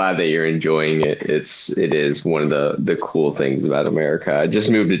 I'm glad that you're enjoying it. It is one of the cool things about America. I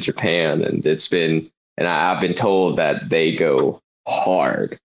just moved to Japan, and I've been told that they go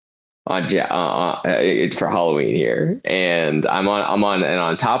hard for Halloween here. And and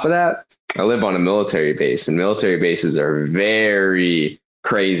on top of that, I live on a military base, and military bases are very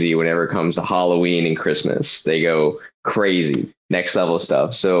crazy whenever it comes to Halloween and Christmas. They go crazy, next level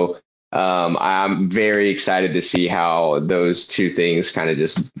stuff. So I'm very excited to see how those two things kind of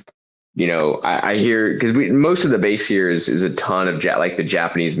just, I hear, because most of the base here is a ton of like the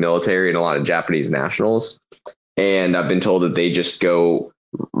Japanese military and a lot of Japanese nationals. And I've been told that they just go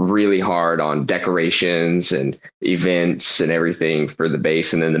really hard on decorations and events and everything for the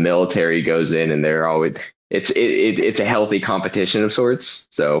base. And then the military goes in, and they're always, it's a healthy competition of sorts.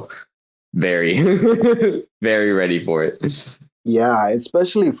 So very, very ready for it. Yeah,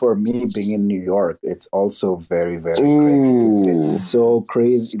 especially for me being in New York, it's also very, very crazy. Ooh. It's so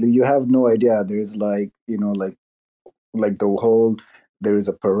crazy. You have no idea. There's like the whole, there is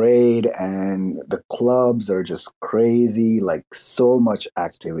a parade, and the clubs are just crazy. Like so much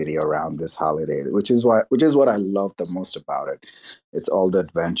activity around this holiday, which is what I love the most about it. It's all the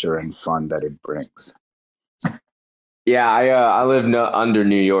adventure and fun that it brings. Yeah, I lived under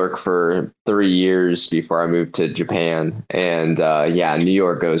New York for 3 years before I moved to Japan, and yeah, New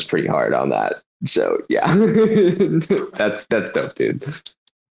York goes pretty hard on that. So yeah, that's dope, dude.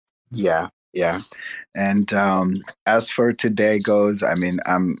 Yeah, yeah. And as for today goes, I mean,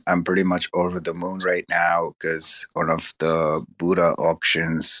 I'm pretty much over the moon right now because one of the Buddha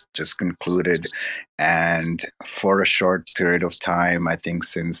auctions just concluded, and for a short period of time, I think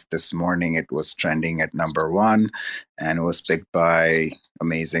since this morning, it was trending at number one, and it was picked by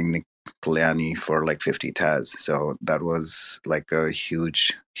amazing Nick Kalyani for like 50 Taz. So that was like a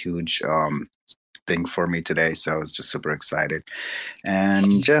huge, huge thing for me today. So I was just super excited,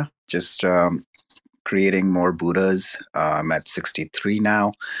 and yeah, just creating more Buddhas. I'm at 63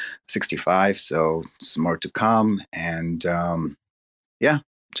 now, 65, so it's more to come. And yeah,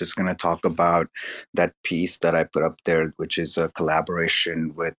 just going to talk about that piece that I put up there, which is a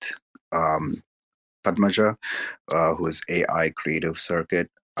collaboration with um, Padmaja, who is AI Creative Circuit.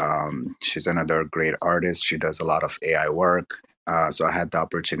 She's another great artist. She does a lot of AI work. So I had the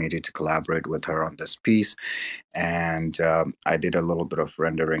opportunity to collaborate with her on this piece, and I did a little bit of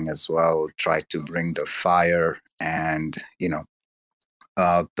rendering as well. Tried to bring the fire, and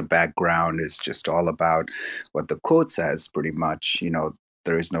the background is just all about what the quote says. Pretty much,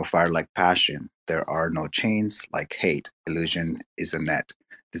 there is no fire like passion. There are no chains like hate. Illusion is a net.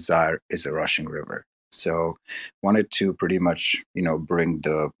 Desire is a rushing river. So, wanted to pretty much, bring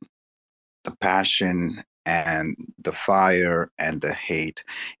the passion and the fire and the hate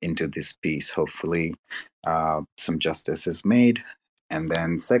into this piece. Hopefully, some justice is made. And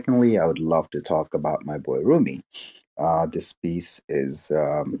then, secondly, I would love to talk about my boy Rumi. This piece is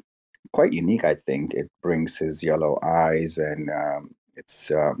quite unique, I think. It brings his yellow eyes, and it's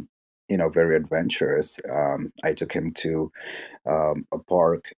very adventurous. I took him to a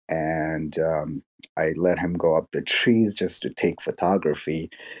park, and I let him go up the trees just to take photography,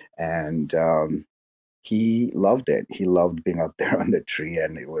 and he loved it. He loved being up there on the tree,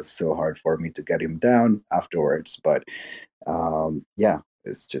 and it was so hard for me to get him down afterwards. But yeah,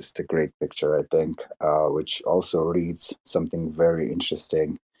 it's just a great picture, I think, which also reads something very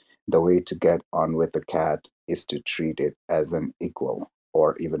interesting. The way to get on with a cat is to treat it as an equal,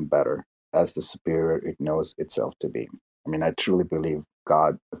 or even better, as the superior it knows itself to be. I mean, I truly believe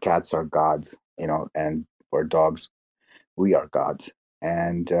cats are gods, and for dogs, we are gods.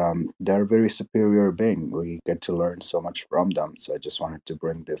 And they're a very superior being. We get to learn so much from them. So I just wanted to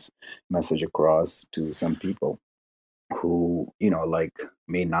bring this message across to some people. who, like,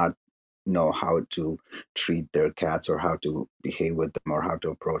 may not know how to treat their cats or how to behave with them or how to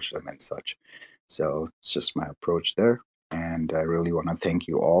approach them and such. So it's just my approach there. And I really want to thank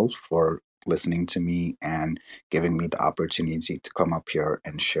you all for listening to me and giving me the opportunity to come up here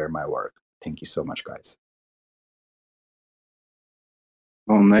and share my work. Thank you so much, guys.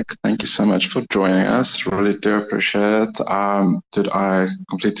 Well, Nick, thank you so much for joining us. Really do appreciate it. Dude, I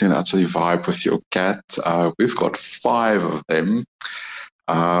completely and utterly vibe with your cat. We've got 5 of them.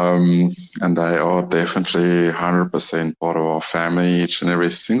 And they are definitely 100% part of our family. Each and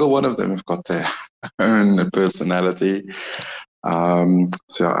every single one of them have got their own personality.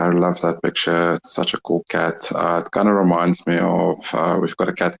 So I love that picture. It's such a cool cat. It kind of reminds me of, we've got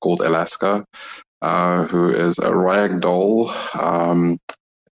a cat called Alaska, who is a rag doll.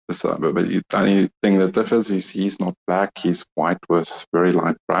 But the only thing that differs is he's not black, he's white with very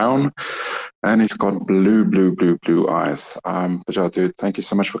light brown, and he's got blue eyes. But yeah, dude, thank you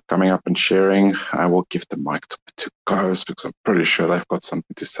so much for coming up and sharing. I will give the mic to Ghost because I'm pretty sure they've got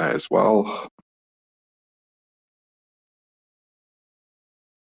something to say as well.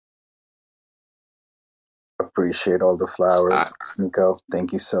 Appreciate all the flowers, Nico.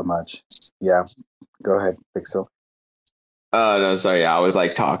 Thank you so much. Yeah, go ahead, Pixel. No, sorry. I was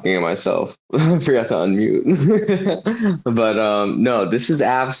like talking to myself. I forgot to unmute. But no, this is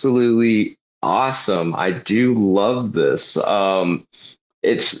absolutely awesome. I do love this.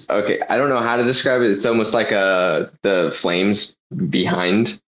 It's okay. I don't know how to describe it. It's almost like the flames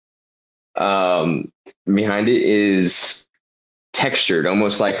behind. Behind it is textured,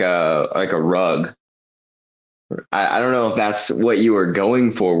 almost like a rug. I don't know if that's what you were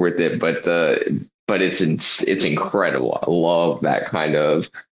going for with it, but it's incredible. I love that kind of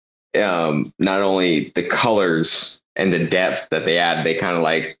not only the colors and the depth that they add, they kind of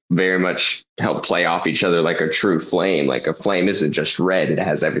like very much help play off each other like a true flame. Like a flame isn't just red, it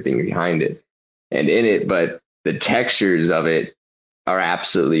has everything behind it and in it, but the textures of it are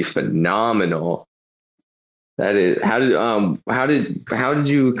absolutely phenomenal. That is how did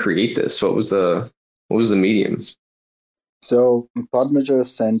you create this? What was the medium? So Padmaja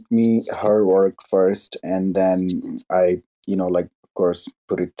sent me her work first, and then I, like, of course,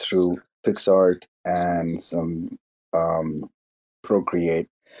 put it through PixArt and some Procreate.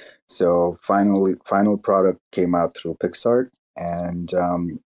 So final product came out through PixArt, and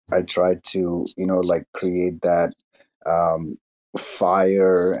I tried to, like, create that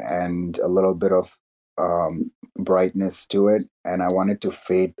fire and a little bit of brightness to it, and I wanted to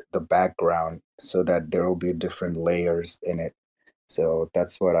fade the background so that there will be different layers in it. So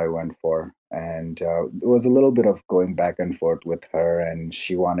that's what I went for, and it was a little bit of going back and forth with her, and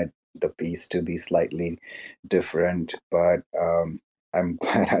she wanted the piece to be slightly different, but I'm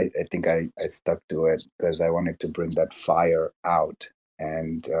glad I think I stuck to it because I wanted to bring that fire out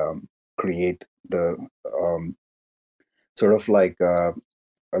and create the sort of like a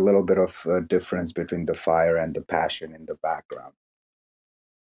little bit of a difference between the fire and the passion in the background.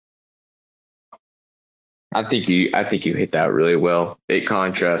 I think you hit that really well. It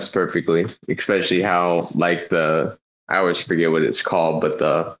contrasts perfectly, especially how like I always forget what it's called, but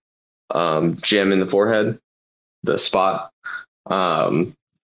the gem in the forehead, the spot,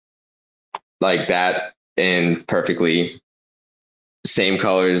 like that, and perfectly same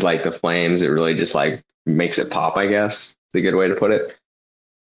colors like the flames. It really just like makes it pop, I guess. It's a good way to put it.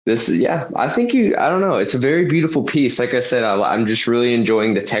 I think I don't know. It's a very beautiful piece. Like I said, I'm just really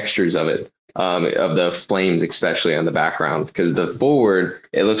enjoying the textures of it, of the flames, especially on the background, because the forward,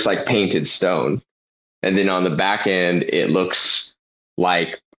 it looks like painted stone. And then on the back end, it looks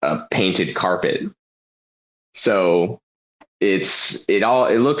like a painted carpet. So it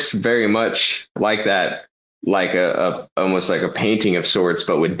looks very much like that, like a almost like a painting of sorts,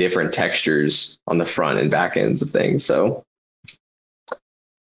 but with different textures on the front and back ends of things. So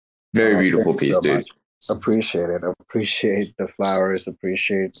very beautiful piece, so dude. Much. Appreciate it. Appreciate the flowers.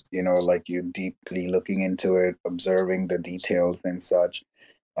 Appreciate, like you deeply looking into it, observing the details and such.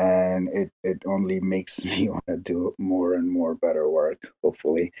 And it only makes me want to do more and more better work,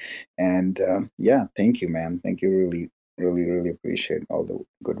 hopefully. And thank you, man. Thank you. Really, really, really appreciate all the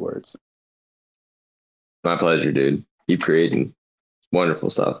good words. My pleasure, dude. Keep creating wonderful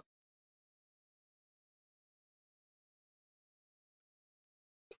stuff.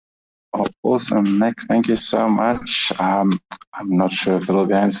 Oh, awesome, Nick. Thank you so much. I'm not sure if Little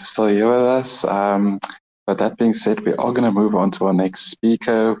Gans is still here with us. But that being said, we are going to move on to our next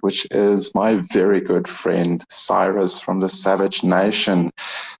speaker, which is my very good friend, Cyrus from the Savage Nation.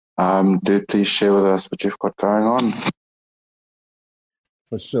 Do please share with us what you've got going on.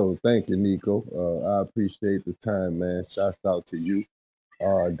 For sure. Thank you, Nico. I appreciate the time, man. Shouts out to you.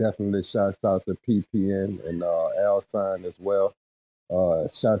 Definitely shouts out to PPN and Alcyon as well.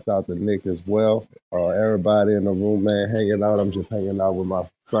 Shouts out to Nick as well. Everybody in the room, man, hanging out. I'm just hanging out with my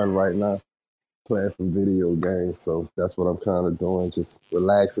son right now, playing some video games. So that's what I'm kind of doing, just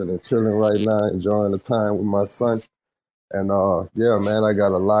relaxing and chilling right now, enjoying the time with my son. And yeah, man, I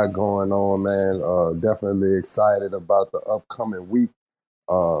got a lot going on, man. Definitely excited about the upcoming week.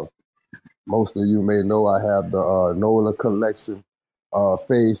 Uh, Most of you may know I have the NOLA collection.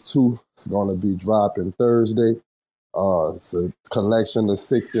 Phase 2 is going to be dropping Thursday. It's a collection of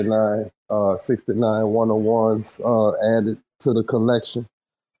 69 101s added to the collection.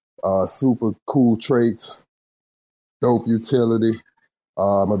 Super cool traits, dope utility.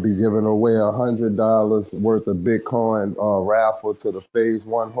 I'm going to be giving away $100 worth of Bitcoin raffle to the Phase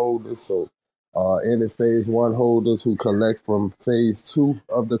 1 holders. So any Phase 1 holders who collect from Phase 2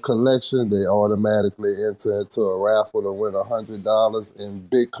 of the collection, they automatically enter into a raffle to win $100 in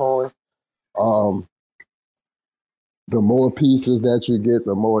Bitcoin. The more pieces that you get,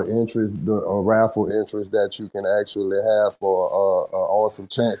 the more interest, the raffle interest that you can actually have for an awesome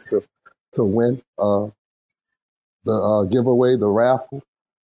chance to win the giveaway, the raffle.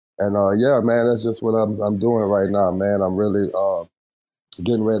 And yeah, man, that's just what I'm doing right now, man. I'm really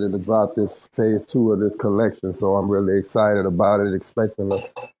getting ready to drop this phase 2 of this collection, so I'm really excited about it. Expecting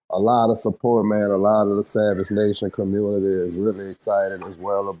a lot of support, man. A lot of the Savage Nation community is really excited as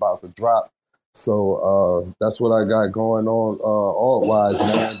well about the drop. So that's what I got going on art-wise,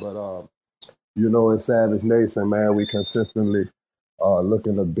 man. But you know, in Savage Nation, man, we consistently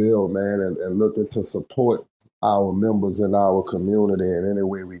looking to build, man, and looking to support our members in our community in any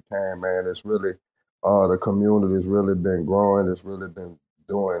way we can, man. It's really, the community has really been growing. It's really been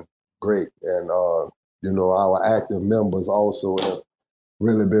doing great. And, you know, our active members also have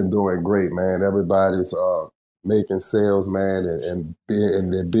really been doing great, man. Everybody's making sales, man, and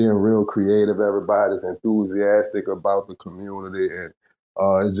they're being real creative. Everybody's enthusiastic about the community, and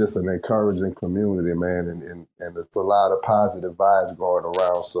it's just an encouraging community, man, and it's a lot of positive vibes going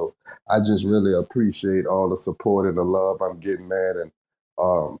around. So I just really appreciate all the support and the love I'm getting, man. And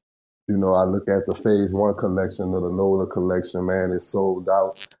you know, I look at the Phase 1 collection of the NOLA collection, man. It's sold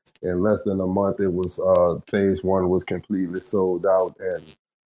out in less than a month. It was Phase 1 was completely sold out, and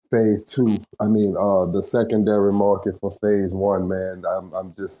Phase 2, I mean, the secondary market for Phase 1, man.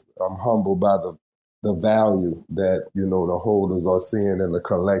 I'm humbled by the value that, you know, the holders are seeing in the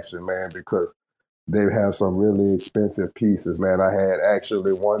collection, man, because they have some really expensive pieces, man. I had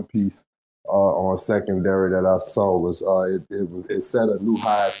actually one piece on secondary that I saw was it set a new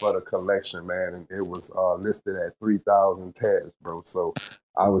high for the collection, man, and it was listed at 3,000 tags, bro. So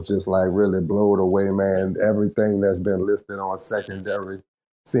I was just like really blown away, man. Everything that's been listed on secondary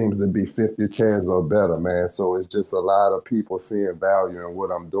seems to be 50 tags or better, man. So it's just a lot of people seeing value in what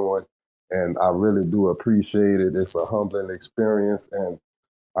I'm doing, and I really do appreciate it. It's a humbling experience, and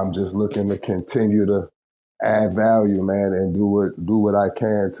I'm just looking to continue to add value, man, and do what I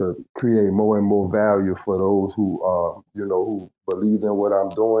can to create more and more value for those who you know, who believe in what I'm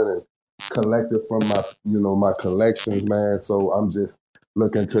doing and collect it from my, you know, my collections, man. So I'm just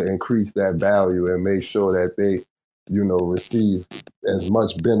looking to increase that value and make sure that they, you know, receive as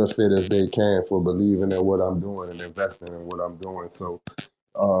much benefit as they can for believing in what I'm doing and investing in what I'm doing. So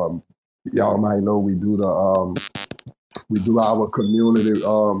y'all might know we do our community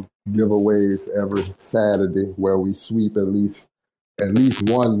giveaways every Saturday where we sweep at least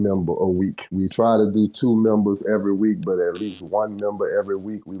one member a week. We try to do 2 members every week, but at least one member every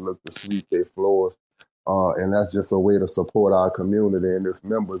week. We look to sweep their floors. And that's just a way to support our community and its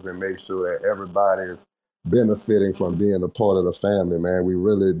members and make sure that everybody is benefiting from being a part of the family, man. We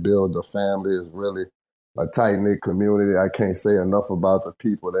really build the family. It's really a tight-knit community. I can't say enough about the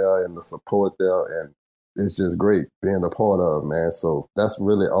people there and the support there, and it's just great being a part of, man. So that's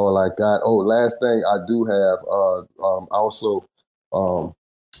really all I got. Oh, last thing, I do have also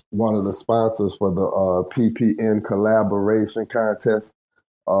one of the sponsors for the PPN collaboration contest.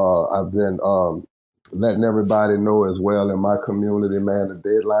 I've been letting everybody know as well in my community, man. The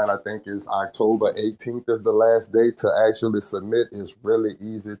deadline, I think, is October 18th is the last day to actually submit. It's really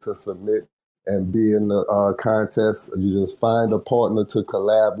easy to submit and be in the contest. You just find a partner to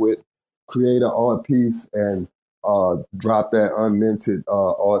collab with, create an art piece, and drop that unminted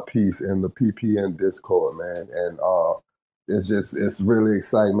art piece in the PPN Discord, man. And it's really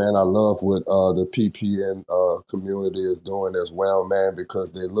exciting, man. I love what the PPN community is doing as well, man, because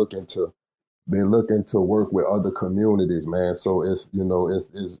they're looking to been looking to work with other communities, man. So it's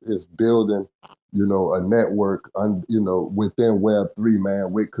building, a network, within Web3,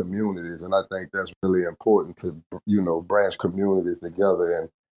 man, with communities, and I think that's really important to, branch communities together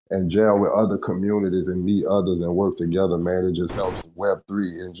and gel with other communities and meet others and work together, man. It just helps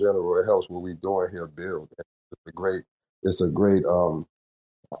Web3 in general. It helps what we're doing here build. It's a great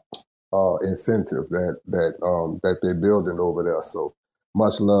incentive that they're building over there. So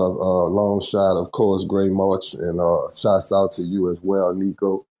much love, long shot, of course, great march, and shouts out to you as well,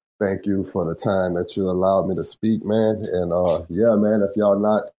 Nico. Thank you for the time that you allowed me to speak, man. And yeah, man, if y'all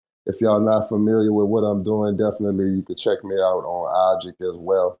not familiar with what I'm doing, definitely you can check me out on Object as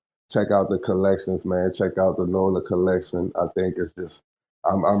well. Check out the collections, man. Check out the NOLA collection. I think it's just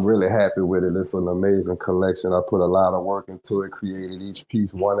I'm really happy with it. It's an amazing collection. I put a lot of work into it, created each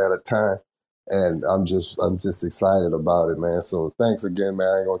piece one at a time, and I'm just excited about it, man. So thanks again, man.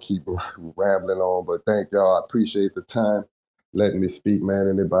 I ain't gonna keep rambling on, but thank y'all. I appreciate the time letting me speak, man.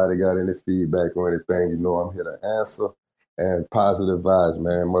 Anybody got any feedback or anything, I'm here to answer. And positive vibes,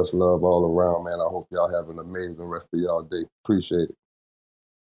 man. Much love all around, man. I hope y'all have an amazing rest of y'all day. Appreciate it.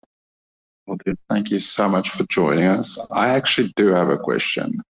 Well, dude, thank you so much for joining us. I actually do have a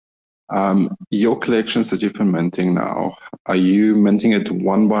question. Your collections that you've been minting now, are you minting it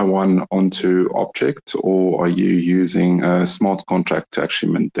one by one onto Object, or are you using a smart contract to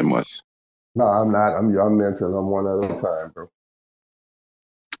actually mint them with? No, I'm not. I'm minting them one at a time, bro.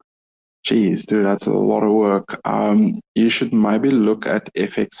 Jeez, dude, that's a lot of work. You should maybe look at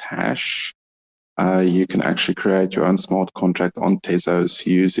FX Hash. You can actually create your own smart contract on Tezos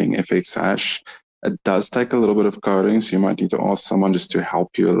using FX Hash. It does take a little bit of coding, so you might need to ask someone just to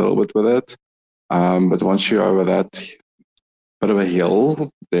help you a little bit with it. But once you're over that bit of a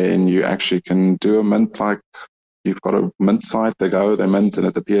hill, then you actually can do a mint like you've got a mint site, they mint, and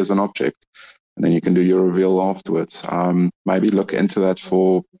it appears an object. And then you can do your reveal afterwards. Maybe look into that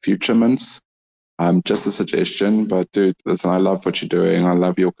for future mints. Just a suggestion, but dude, listen, I love what you're doing. I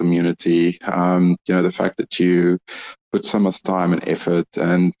love your community. The fact that you put so much time and effort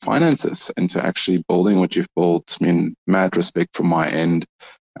and finances into actually building what you've built. I mean, mad respect from my end.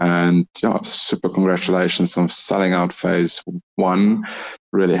 And super congratulations on selling out phase 1.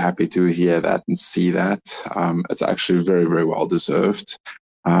 Really happy to hear that and see that. It's actually very, very well deserved.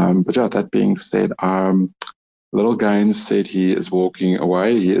 But that being said, Little Gains said he is walking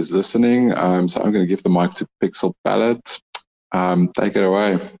away. He is listening. So I'm going to give the mic to Pixel Palette. Take it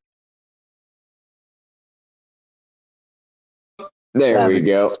away. There we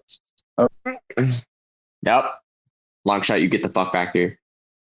go. Yep. Long shot, you get the fuck back here.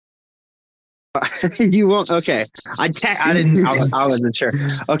 You won't. Okay, I wasn't sure.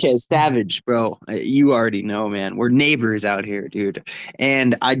 Okay, Savage, bro, you already know, man. We're neighbors out here, dude.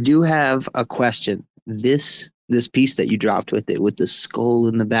 And I do have a question. This piece that you dropped with it, with the skull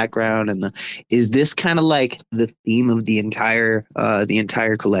in the background, and is this kind of like the theme of the entire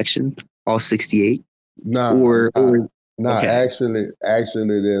collection, all 68? No, Okay. Actually,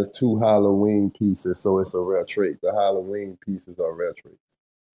 there's 2 Halloween pieces, so it's a rare trait. The Halloween pieces are rare traits.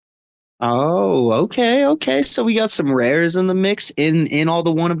 Oh, okay. So we got some rares in the mix in all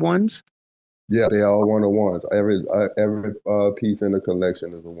the one of ones. Yeah, they all one of ones. Every piece in the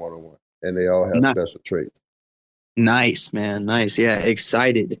collection is a one of one, and they all have special traits. Nice, man. Nice. Yeah,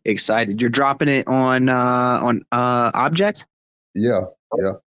 excited. You're dropping it on Object? Yeah.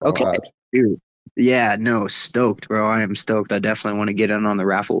 Okay, dude. Yeah, no, stoked, bro. I am stoked. I definitely want to get in on the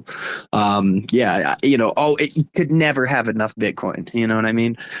raffle. It could never have enough Bitcoin. You know what I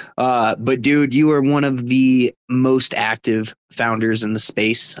mean? But dude, you are one of the most active founders in the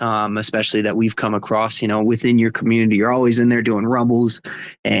space, especially that we've come across, within your community. You're always in there doing rumbles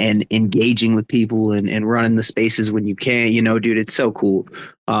and engaging with people and running the spaces when you can, dude, it's so cool.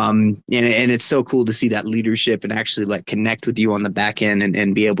 And it's so cool to see that leadership and actually like connect with you on the back end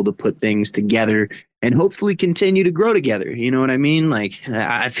and be able to put things together and hopefully continue to grow together. You know what I mean? Like,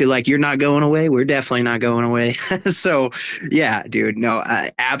 I feel like you're not going away. We're definitely not going away. So yeah, dude, no,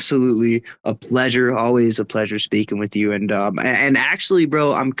 absolutely a pleasure. Always a pleasure speaking with you. And actually,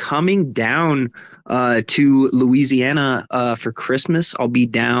 bro, I'm coming down to Louisiana for Christmas. I'll be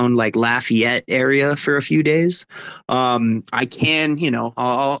down like Lafayette area for a few days. I can,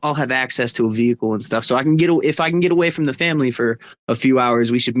 I'll have access to a vehicle and stuff, so I can if I can get away from the family for a few hours,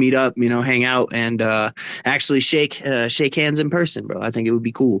 we should meet up, hang out and actually shake hands in person, bro. I think it would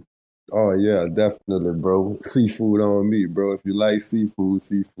be cool. Oh yeah, definitely, bro. Seafood on me, bro. If you like seafood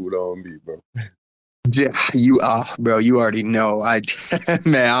on me, bro. Bro, you already know.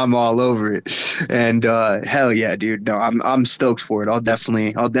 Man, I'm all over it. And hell yeah, dude. No, I'm stoked for it. I'll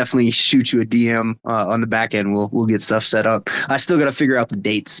definitely shoot you a DM on the back end. We'll get stuff set up. I still got to figure out the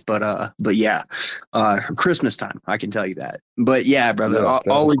dates, but yeah, Christmas time, I can tell you that. But yeah, brother, Yeah, I that's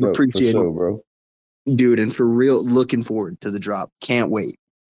always dope for appreciate sure, it, bro. dude. And for real, looking forward to the drop. Can't wait.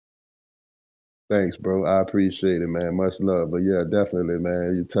 Thanks, bro. I appreciate it, man. Much love. But yeah, definitely,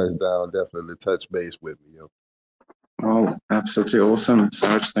 man. You touch down, definitely touch base with me, yo. Oh, absolutely awesome.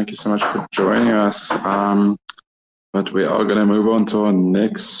 Sarge, thank you so much for joining us. But we are going to move on to our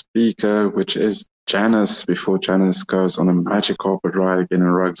next speaker, which is Janice, before Janice goes on a magic carpet ride again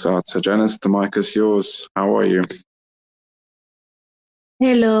and rugs out. So Janice, the mic is yours. How are you?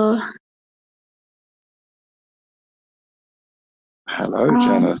 Hello. Hello,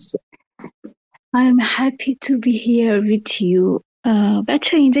 Janice. I'm happy to be here with you.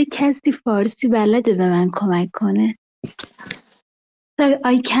 بچه اینجا کسی فارسی بلده به من کمک کنه؟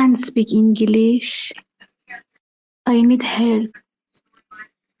 I can't speak English. I need help.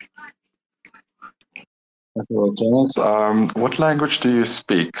 Okay, well, Janice, what language do you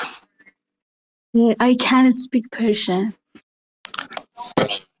speak? I can't speak Persian.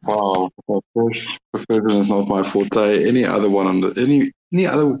 Wow, Persian is not my forte. Any other one any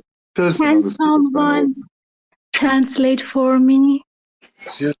other person on Can the speakers panel? someone translate for me?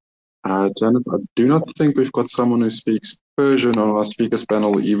 Janice, I do not think we've got someone who speaks Persian on our speakers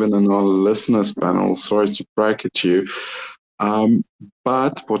panel, even in our listeners panel. Sorry to break it to you.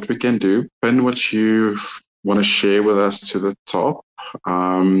 But what we can do, pin what you want to share with us to the top,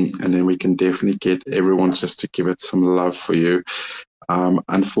 and then we can definitely get everyone just to give it some love for you.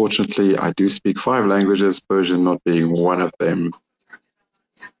 Unfortunately, I do speak 5 languages, Persian not being one of them.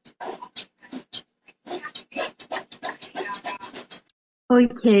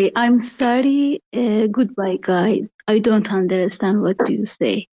 Okay, I'm sorry. Goodbye, guys. I don't understand what you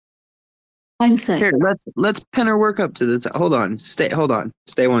say. I'm sorry. Here, let's pin her work up to the top. Hold on. Stay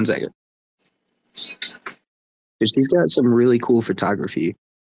 1 second. She's got some really cool photography.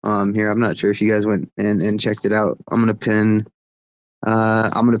 Here, I'm not sure if you guys went and checked it out. I'm gonna pin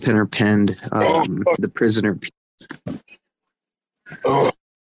her pinned the prisoner piece.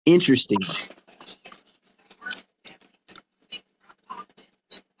 Interesting.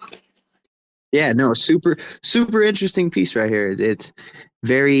 Yeah, no, super interesting piece right here. It's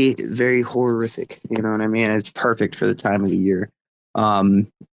very, very horrific. You know what I mean? It's perfect for the time of the year.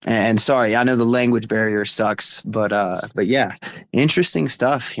 And sorry, I know the language barrier sucks, but yeah, interesting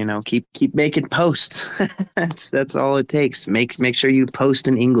stuff. You know, keep making posts. that's all it takes. Make sure you post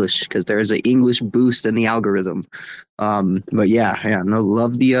in English because there's an English boost in the algorithm. But yeah, no,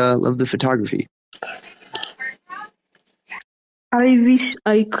 love the photography. I wish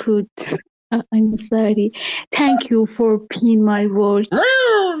I could. I'm sorry. Thank you for pinning my work.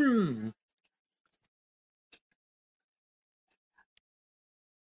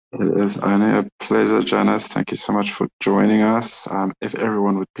 It is only a pleasure, Janice. Thank you so much for joining us. If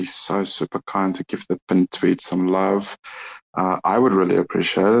everyone would be so super kind to give the pinned tweet some love, I would really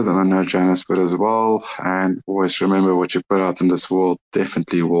appreciate it. And I know Janice would as well. And always remember, what you put out in this world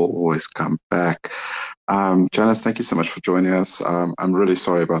definitely will always come back. Janice, thank you so much for joining us. I'm really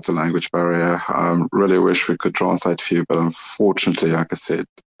sorry about the language barrier. Really wish we could translate for you, but unfortunately, like I said,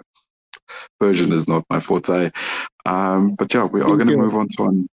 Persian is not my forte. But yeah, we are going to move on to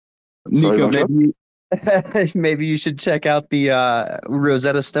one. Sorry, Nico, maybe you should check out the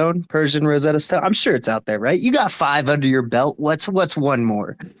Rosetta Stone, Persian Rosetta Stone. I'm sure it's out there, right? You got 5 under your belt. What's one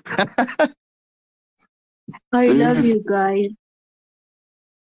more? I love you guys.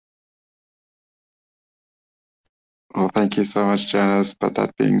 Well, thank you so much, Janice. But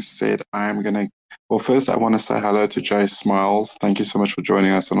that being said, first I want to say hello to Jay Smiles. Thank you so much for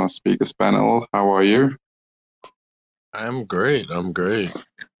joining us on our speakers panel. How are you? I'm great.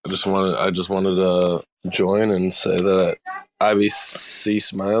 I just wanted to join and say that IBC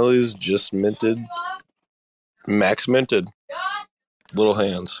Smileys just max minted. Little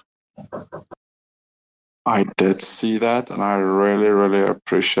hands. I did see that, and I really, really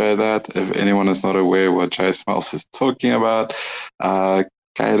appreciate that. If anyone is not aware what Jay Smiles is talking about,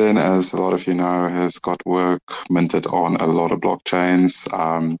 Caden, as a lot of you know, has got work minted on a lot of blockchains.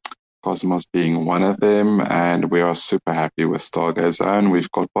 Cosmos being one of them, and we are super happy with Stargaze Zone.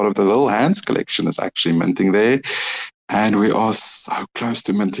 We've got part of the Little Hands collection is actually minting there, and we are so close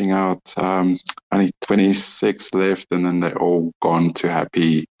to minting out. Only 26 left, and then they're all gone to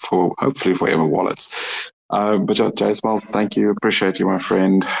happy for hopefully forever wallets. But Jay Smiles, thank you, appreciate you, my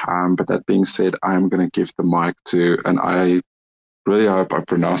friend. But that being said, I'm going to give the mic to, and I really hope I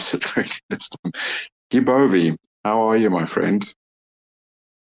pronounce it correctly this time, Gibovi, how are you, my friend?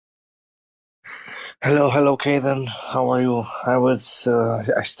 Hello, Kaden. How are you?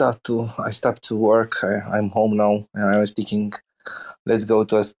 I stopped to work. I'm home now, and I was thinking, let's go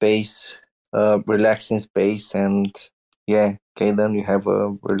to a space, relaxing space, and yeah, Kaden, you have a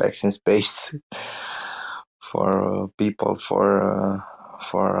relaxing space for people, for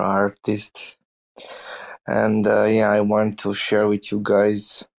artists, and yeah, I want to share with you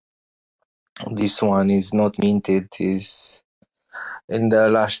guys. This one is not minted. Is in the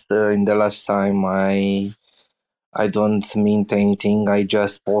last time I don't mint anything. I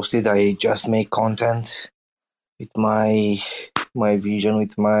just post it. I just make content with my vision,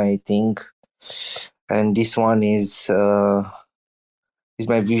 with my thing. And this one is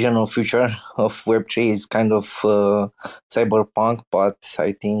my vision of future of Web3. Is kind of cyberpunk, but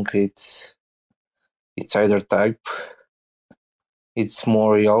I think it's either type. It's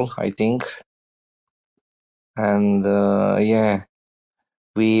more real, I think. And yeah,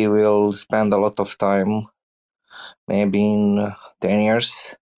 we will spend a lot of time, maybe in 10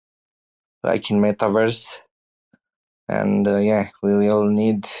 years, like in metaverse. And yeah, we will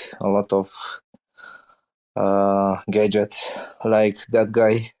need a lot of gadgets like that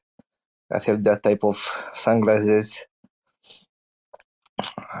guy that have that type of sunglasses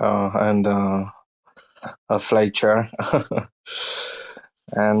and a flight chair.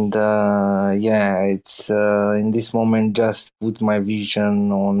 And yeah, it's in this moment just put my vision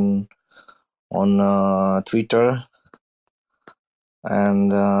on Twitter,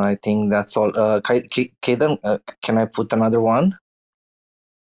 and I think that's all. Kaden, can I put another one?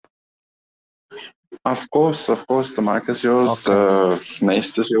 Of course, the mic is yours. Okay. The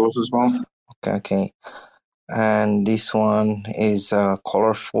nest is yours as well. Okay. And this one is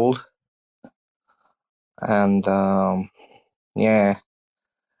colorful, and yeah,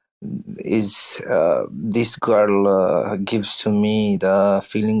 is this girl gives to me the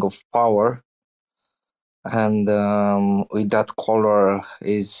feeling of power, and with that color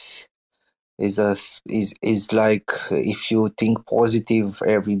is like if you think positive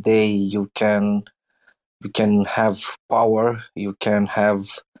every day, you can have power. You can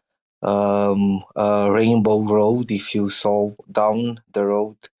have a rainbow road. If you saw down the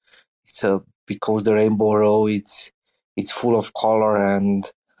road, it's because the rainbow road it's full of color and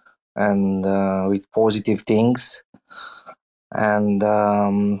with positive things, and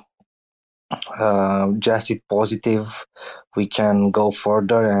just with positive we can go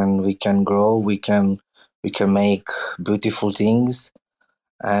further and we can grow. We can make beautiful things,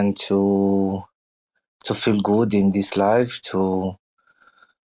 and to feel good in this life, to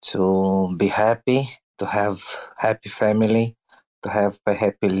be happy, to have happy family, to have a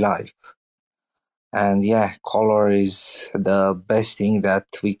happy life. And yeah, color is the best thing that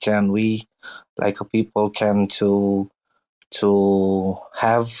we like people can to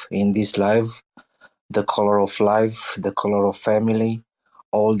have in this life. The color of life, the color of family,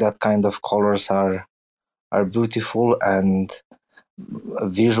 all that kind of colors are beautiful and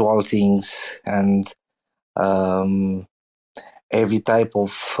visual things, and every type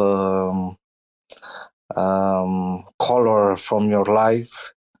of color from your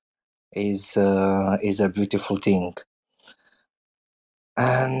life is a beautiful thing.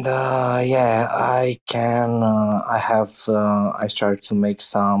 And yeah, I start to make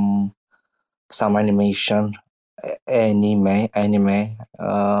some animation, anime,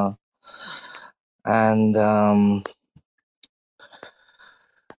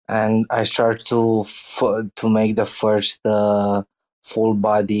 and I start to make the first full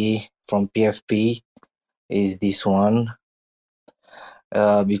body from PFP is this one,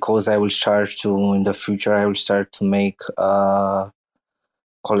 because I will start to in the future I will start to make a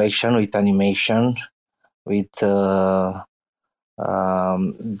collection with animation, with the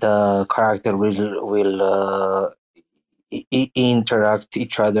character will interact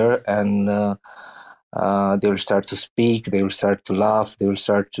each other, and they will start to speak, they will start to laugh, they will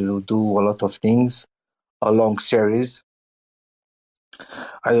start to do a lot of things. A long series.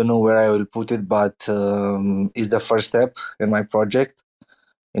 I don't know where I will put it, but it's the first step in my project.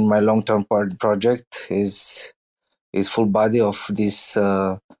 In my long-term project is full body of this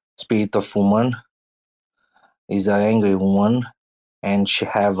spirit of woman. Is an angry woman, and she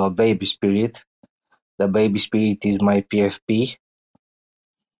have a baby spirit. The baby spirit is my PFP.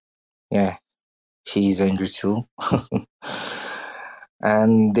 Yeah, he is angry too.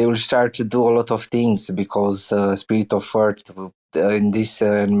 And they will start to do a lot of things because Spirit of Earth in this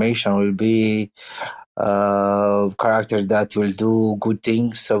animation will be a character that will do good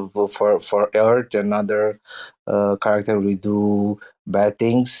things for Earth. Another character will do bad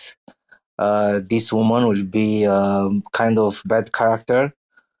things. this woman will be kind of bad character.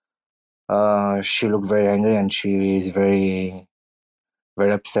 She looked very angry and she is very,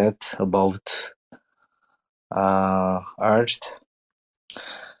 very upset about Earth.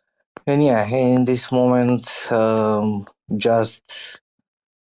 And yeah, in this moment, just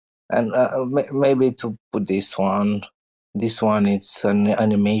and maybe to put this one it's an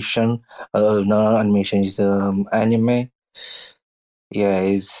animation. No, animation is anime. Yeah,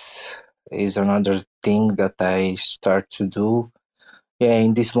 is another thing that I start to do. Yeah,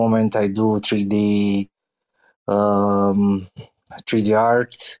 in this moment I do 3D 3D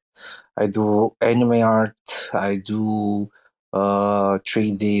art. I do anime art. I do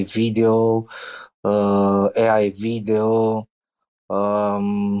 3D video, AI video.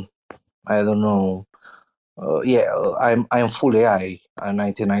 I don't know. Yeah, I'm full AI.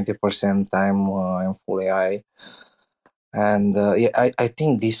 90% time I'm full AI. And yeah, I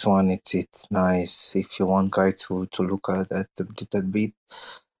think this one it's nice if you want guy to look at that a little bit.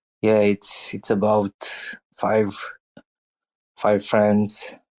 Yeah, it's about five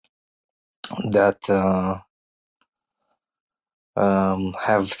friends that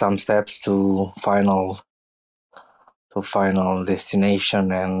have some steps to final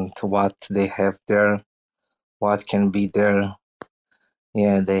destination and what they have there, what can be there.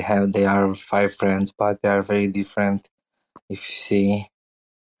 Yeah, they are five friends, but they are very different. If you see,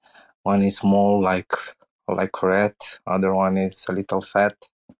 one is small like red, other one is a little fat,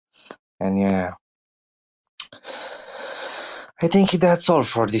 and yeah, I think that's all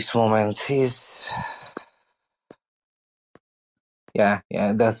for this moment. Yeah,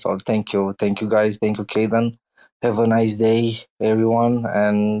 that's all. Thank you guys. Thank you, Kaden. Have a nice day, everyone,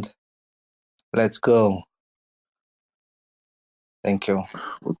 and let's go. Thank you.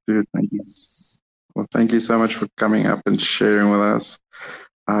 Well, dude, thank you so much for coming up and sharing with us.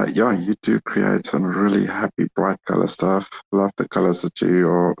 Yeah, you do create some really happy, bright color stuff. Love the colors that's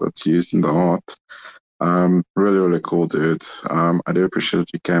used in the art. Really, really cool, dude. I do appreciate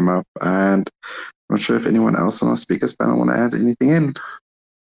that you came up, and I'm not sure if anyone else on our speakers panel want to add anything in.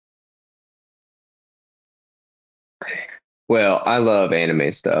 Well, I love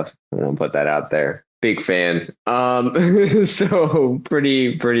anime stuff. I'll put that out there. Big fan. So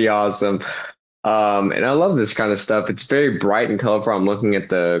pretty awesome. And I love this kind of stuff. It's very bright and colorful. I'm looking at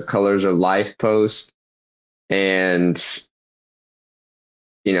the Colors of Life post, and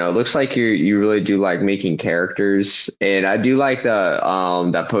it looks like you really do like making characters. And I do like the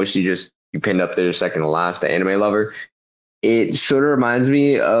that post you pinned up there, second to last, the anime lover. It sort of reminds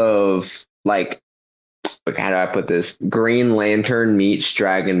me of like how do I put this? Green Lantern meets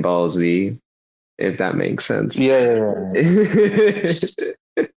Dragon Ball Z, if that makes sense. Yeah.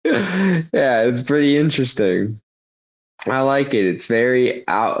 Yeah, it's pretty interesting. I like it. It's very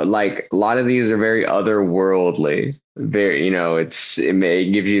out. Like a lot of these are very otherworldly. Very, it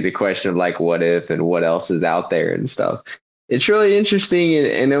may give you the question of like, what if and what else is out there and stuff. It's really interesting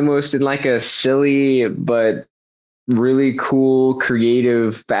and almost in like a silly but really cool,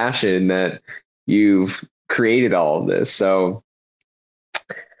 creative fashion that you've created all of this. So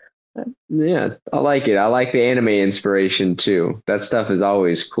yeah, I like it. I like the anime inspiration too. That stuff is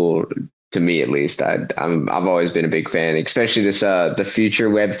always cool to me, at least. I've always been a big fan, especially this the future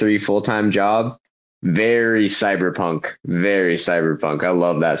Web3 full-time job. Very cyberpunk. I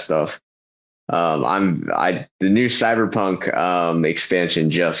love that stuff. The new Cyberpunk expansion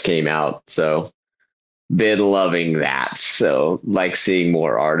just came out, so been loving that. So like seeing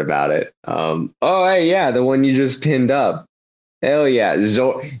more art about it. Oh hey, yeah, the one you just pinned up. Hell yeah.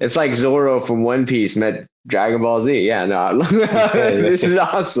 It's like Zoro from One Piece met Dragon Ball Z. Yeah, no, this is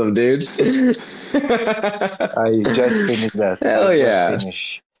awesome, dude. I just finished that. Hell yeah.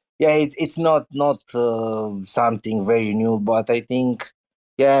 Yeah, it's not something very new, but I think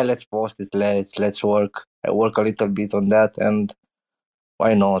let's post it. Let's work. I work a little bit on that, and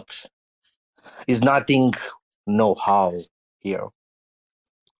why not? It's nothing know-how here.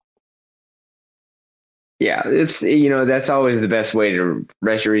 Yeah, it's that's always the best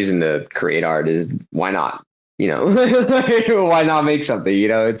reason to create art is why not? Why not make something?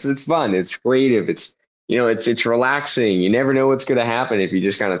 It's fun, it's creative, it's relaxing. You never know what's gonna happen if you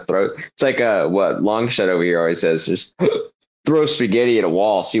just kind of throw. It's like what Longshot over here always says: just throw spaghetti at a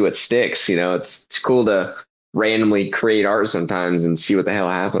wall, see what sticks. It's cool to randomly create art sometimes and see what the hell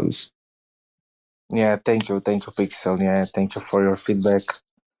happens. Yeah, thank you, Pixel. Yeah, thank you for your feedback.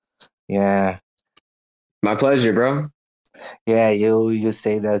 Yeah. My pleasure, bro. Yeah, you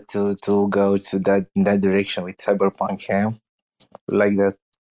say that to go to that direction with Cyberpunk, yeah? Like that.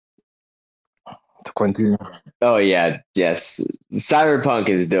 to continue. Oh yeah, yes. Cyberpunk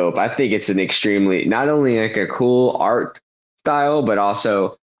is dope. I think it's an extremely not only like a cool art style, but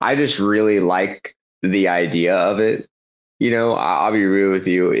also I just really like the idea of it. I'll be real with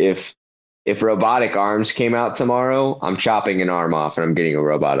you. If robotic arms came out tomorrow, I'm chopping an arm off and I'm getting a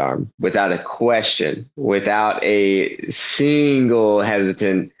robot arm without a question, without a single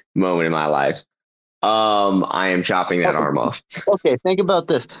hesitant moment in my life. I am chopping that arm off. Okay, think about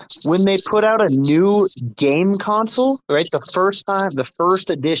this. When they put out a new game console, right? The first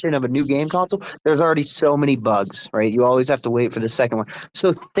edition of a new game console, there's already so many bugs, right? You always have to wait for the second one.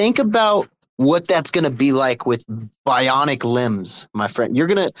 So think about what that's gonna be like with bionic limbs, my friend. You're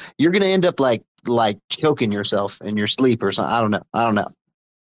gonna end up like choking yourself in your sleep or something. I don't know.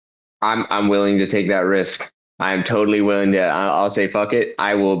 I'm willing to take that risk. I'm totally willing to. I'll say fuck it.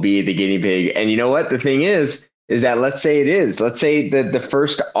 I will be the guinea pig. And you know what? The thing is that let's say it is. Let's say that the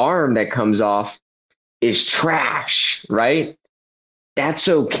first arm that comes off is trash, right? That's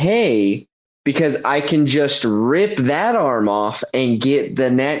okay because I can just rip that arm off and get the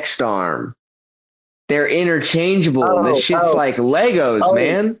next arm. They're interchangeable. This shit's like Legos,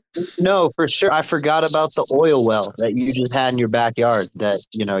 man. No, for sure. I forgot about the oil well that you just had in your backyard. That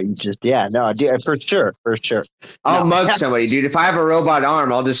you just for sure. I'll mug somebody, dude. If I have a robot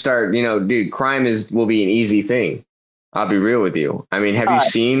arm, I'll just start. Dude, crime will be an easy thing. I'll be real with you. I mean, have you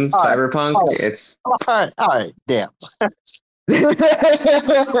seen Cyberpunk? It's all right. Damn.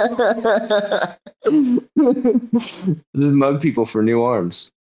 Just mug people for new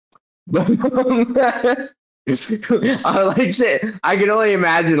arms. I can only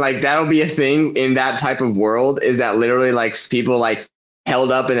imagine that'll be a thing in that type of world. Is that literally people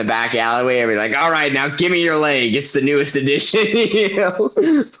held up in the back alleyway and be like, all right, now give me your leg. It's the newest edition.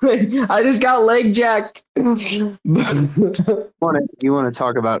 I just got leg jacked. You want to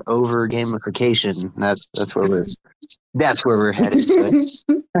talk about over gamification? That's where we're headed.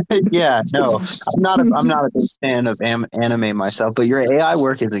 Yeah, no, I'm not a big fan of anime myself, but your AI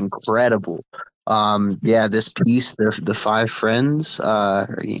work is incredible. This piece, the Five Friends.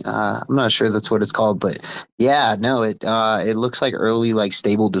 I'm not sure that's what it's called, but yeah, no, it looks like early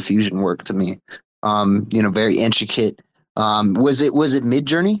Stable Diffusion work to me. Very intricate. Was it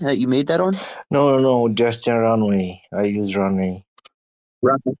Midjourney that you made that on? No, just in Runway. I use Runway.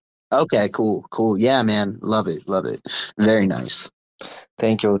 Okay, cool. Yeah, man, love it. Very nice.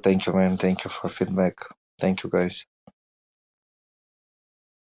 Thank you, man. Thank you for feedback. Thank you, guys.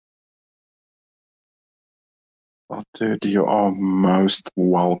 Well, dude, you are most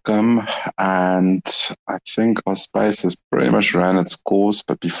welcome. And I think our space has pretty much ran its course.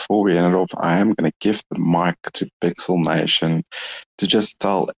 But before we end it off, I am going to give the mic to Pixel Nation to just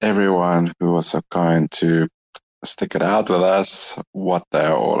tell everyone who was so kind to stick it out with us what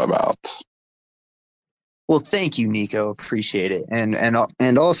they're all about. Well, thank you, Nico. Appreciate it,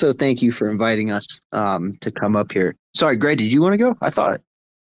 and also thank you for inviting us to come up here. Sorry, Greg, did you want to go? I thought.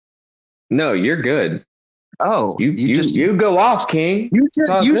 No, you're good. Oh, you go off, King. You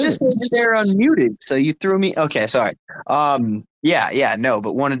just said they're unmuted, so you threw me. Okay, sorry. No,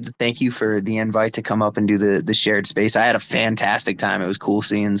 but wanted to thank you for the invite to come up and do the shared space. I had a fantastic time. It was cool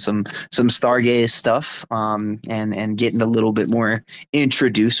seeing some Stargaze stuff, and getting a little bit more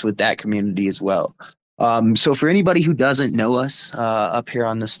introduced with that community as well. So for anybody who doesn't know us up here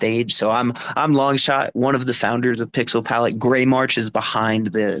on the stage, so I'm Longshot, one of the founders of Pixel Palette. Gray March is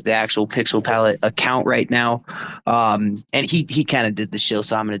behind the actual Pixel Palette account right now, and he kind of did the show,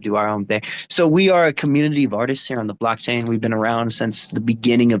 so I'm going to do our own thing. So we are a community of artists here on the blockchain. We've been around since the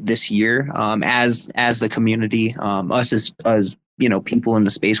beginning of this year as the community. Us as people in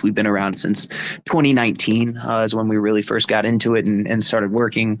the space, we've been around since 2019 is when we really first got into it and started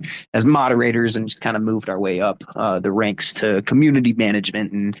working as moderators and just kind of moved our way up the ranks to community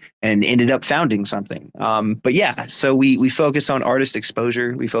management and ended up founding something. But yeah, so we focus on artist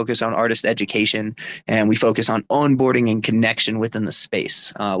exposure, we focus on artist education, and we focus on onboarding and connection within the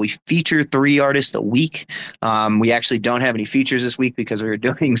space. We feature 3 artists a week. We actually don't have any features this week because we're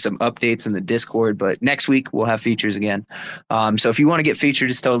doing some updates in the Discord, but next week we'll have features again. So if you want to get featured,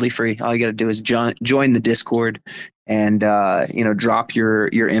 it's totally free. All you got to do is join the Discord and drop your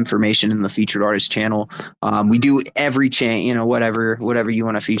information in the featured artist channel. We do every whatever you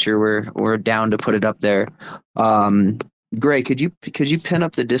want to feature, we're down to put it up there. Gray, could you pin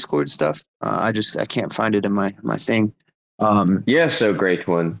up the Discord stuff? I can't find it in my thing. So great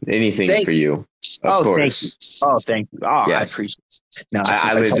one. Anything for you. Of Oh, thank you. course. Oh, thank you. Oh, I Yes. appreciate it. No,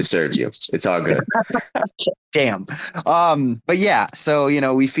 I live to serve you. It's all good. Damn. But yeah, so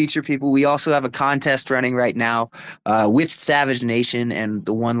we feature people. We also have a contest running right now with Savage Nation and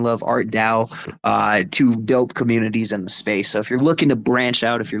the One Love Art DAO, two dope communities in the space. So if you're looking to branch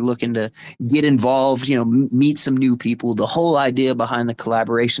out, if you're looking to get involved, meet some new people, the whole idea behind the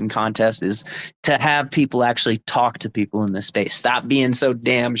collaboration contest is to have people actually talk to people in the space. Stop being so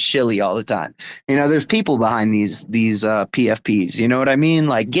damn shilly all the time. There's people behind these PFPs. You know what I mean?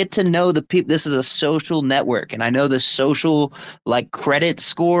 Like, get to know the people. This is a social network. And I know the social credit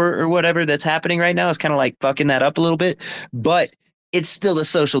score or whatever that's happening right now is kind of like fucking that up a little bit, but it's still a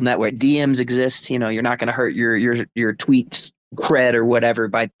social network. DMs exist. You're not going to hurt your tweet cred or whatever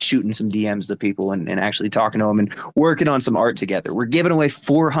by shooting some DMs to people and actually talking to them and working on some art together. We're giving away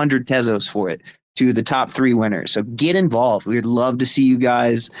 400 Tezos for it to the top 3 winners. So get involved. We'd love to see you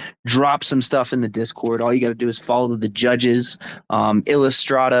guys drop some stuff in the Discord. All you got to do is follow the judges,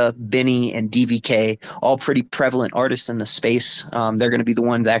 Illustrata, Benny, and DVK, all pretty prevalent artists in the space. They're going to be the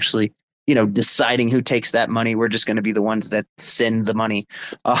ones actually deciding who takes that money. We're just going to be the ones that send the money.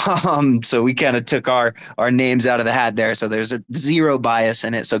 So we kind of took our names out of the hat there. So there's a zero bias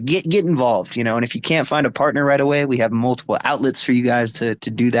in it. So get involved, and if you can't find a partner right away, we have multiple outlets for you guys to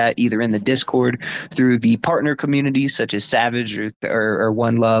do that, either in the Discord, through the partner community such as Savage or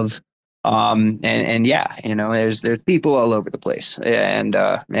One Love. And yeah, there's people all over the place, and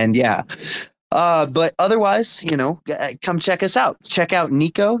yeah. But otherwise, come check us out. Check out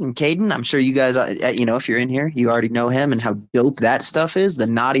Nico and Caden. I'm sure you guys, if you're in here, you already know him and how dope that stuff is. The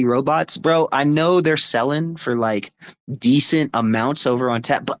Naughty Robots, bro. I know they're selling for decent amounts over on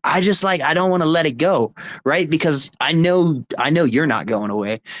tap, but I don't want to let it go, right? Because I know you're not going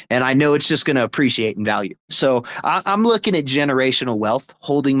away, and I know it's just going to appreciate in value. So I'm looking at generational wealth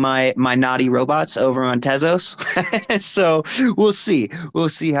holding my Naughty Robots over on Tezos. So we'll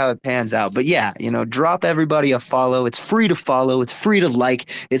see how it pans out. But yeah, drop everybody a follow. It's free to follow. It's free to like.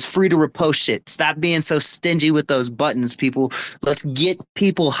 It's free to repost shit. Stop being so stingy with those buttons, people. Let's get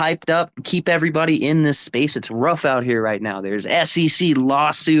people hyped up. Keep everybody in this space. It's rough out here right now. There's SEC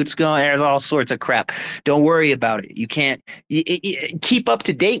lawsuits going. There's all sorts of crap. Don't worry about it. You can't keep up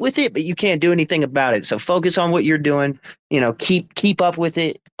to date with it, but you can't do anything about it. So focus on what you're doing. Keep up with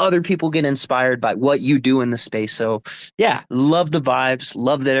it. Other people get inspired by what you do in the space. So yeah, love the vibes.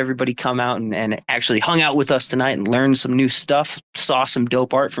 Love that everybody come out and actually hung out with us tonight and learned some new stuff. Saw some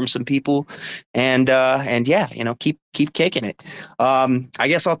dope art from some people, and yeah, keep kicking it. I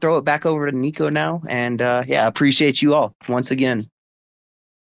guess I'll throw it back over to Nico now, and yeah, appreciate you all once again.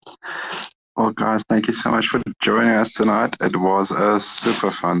 Well, guys, thank you so much for joining us tonight. It was a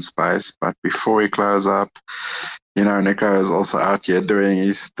super fun space. But before we close up, Nico is also out here doing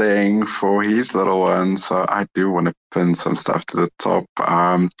his thing for his little one. So I do want to pin some stuff to the top.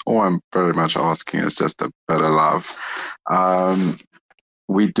 All I'm very much asking is just a bit of love.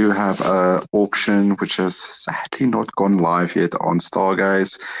 We do have an auction, which has sadly not gone live yet on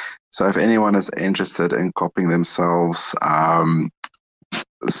Stargaze. So if anyone is interested in copying themselves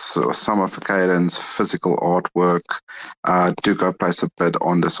some of Caden's physical artwork, do go place a bid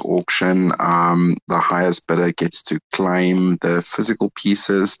on this auction. The highest bidder gets to claim the physical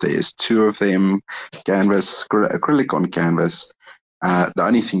pieces. There's 2 of them, canvas, acrylic on canvas. The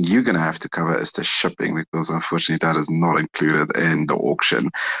only thing you're going to have to cover is the shipping, because unfortunately that is not included in the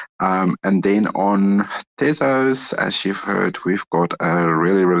auction. And then on Tezos, as you've heard, we've got a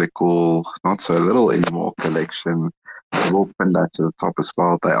really, really cool, not so little anymore collection. We'll pin that to the top as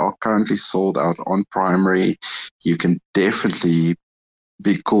well. They are currently sold out on primary. You can definitely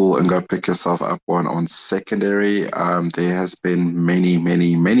be cool and go pick yourself up one on secondary. There has been many,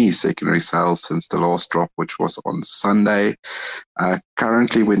 many, many secondary sales since the last drop, which was on Sunday.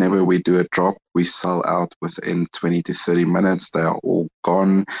 Currently, whenever we do a drop, we sell out within 20 to 30 minutes. They are all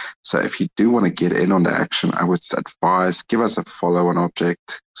gone. So if you do want to get in on the action, I would advise give us a follow on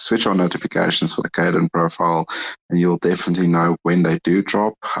Object, switch on notifications for the Caden profile, and you'll definitely know when they do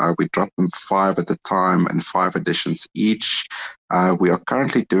drop. We drop them 5 at a time and 5 editions each. We are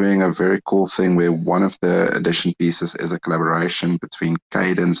currently doing a very cool thing where one of the edition pieces is a collaboration between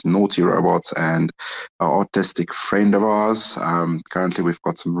Caden's Naughty Robots and an artistic friend of ours. Currently, we've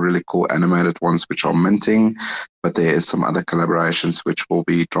got some really cool animated ones which are minting, but there is some other collaborations which will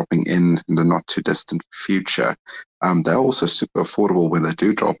be dropping in the not too distant future. They're also super affordable when they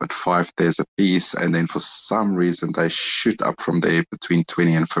do drop at 5 days a piece, and then for some reason they shoot up from there between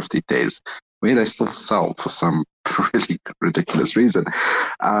 20 and 50 days, where they still sell for some really ridiculous reason.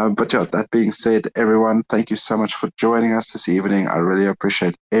 But yeah, that being said, everyone, thank you so much for joining us this evening. I really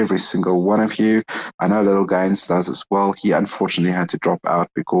appreciate every single one of you. I know Little Gains does as well. He unfortunately had to drop out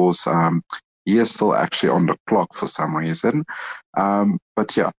because he is still actually on the clock for some reason.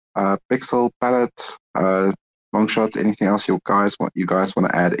 But yeah, Pixel, Palette, Longshot, anything else you guys want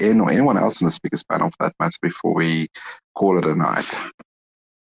to add in, or anyone else in the speakers panel for that matter, before we call it a night?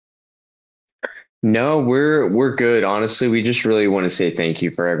 No, we're good. Honestly, we just really want to say thank you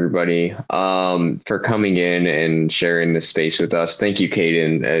for everybody for coming in and sharing this space with us. Thank you,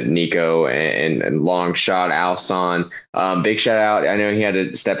 Caden, Nico, and Longshot, Alson. Big shout out. I know he had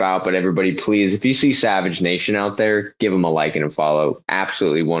to step out, but everybody, please, if you see Savage Nation out there, give him a like and a follow.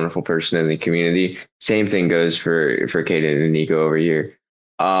 Absolutely wonderful person in the community. Same thing goes for Caden and Nico over here.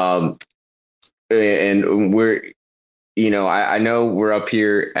 And we're, I know we're up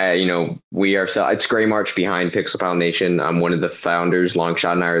here, we ourselves, it's Gray March behind Pixel Pal Nation. I'm one of the founders.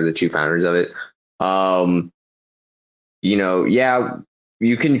 Longshot and I are the two founders of it.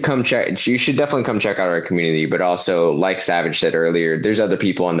 You can come check, you should definitely come check out our community, but also, like Savage said earlier, there's other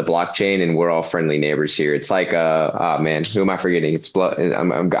people on the blockchain and we're all friendly neighbors here. It's like, man, who am I forgetting?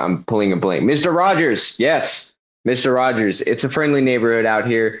 I'm pulling a blank. Mr. Rogers. Yes. Mr. Rogers. It's a friendly neighborhood out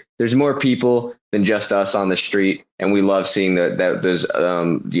here. There's more people than just us on the street, and we love seeing that those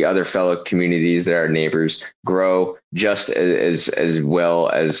the other fellow communities that are neighbors grow just as well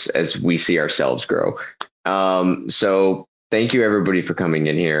as we see ourselves grow. So thank you everybody for coming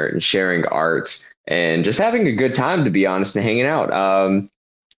in here and sharing arts and just having a good time, to be honest, and hanging out.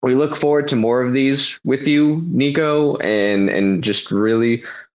 We look forward to more of these with you, Nico, and just really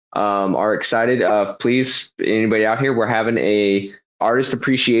are excited. Please, anybody out here, we're having a artist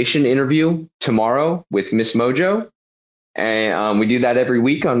appreciation interview tomorrow with Miss Mojo, and we do that every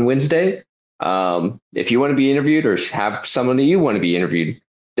week on Wednesday. If you want to be interviewed or have someone that you want to be interviewed,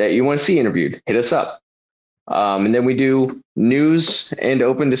 that you want to see interviewed, hit us up. And then we do news and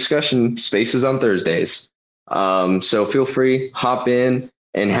open discussion spaces on Thursdays. So feel free, hop in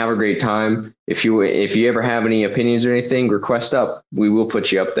and have a great time. If you ever have any opinions or anything, request up. We will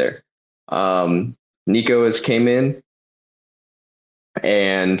put you up there. Nico has came in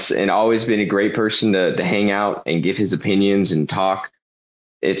and always been a great person to hang out and give his opinions and talk.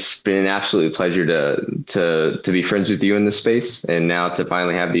 It's been an absolute pleasure to be friends with you in this space, and now to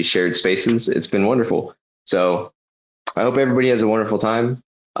finally have these shared spaces. It's been wonderful. So I hope everybody has a wonderful time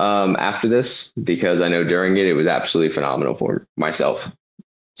after this, because I know during it was absolutely phenomenal for myself.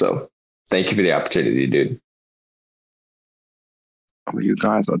 So thank you for the opportunity, dude. Well, you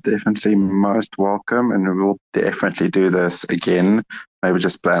guys are definitely most welcome, and we will definitely do this again. Maybe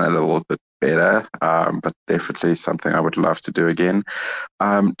just plan a little bit better, but definitely something I would love to do again.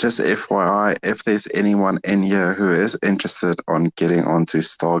 Just FYI, if there's anyone in here who is interested on getting onto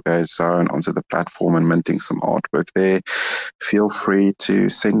Stargaze Zone, onto the platform and minting some artwork there, feel free to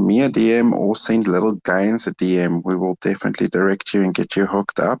send me a DM or send Little Gains a DM. We will definitely direct you and get you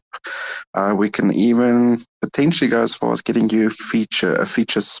hooked up. We can even potentially go as far as getting you a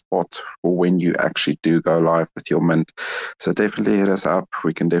feature spot for when you actually do go live with your mint. So definitely hit us up.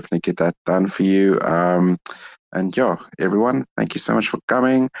 We can definitely get that done for you. And yeah, everyone, thank you so much for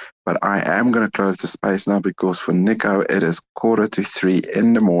coming. But I am going to close the space now, because for Nico, it is 2:45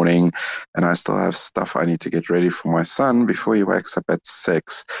 in the morning, and I still have stuff I need to get ready for my son before he wakes up at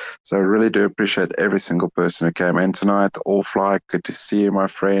 6. So I really do appreciate every single person who came in tonight. All Fly, good to see you, my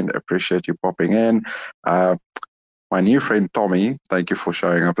friend. Appreciate you popping in. My new friend Tommy, thank you for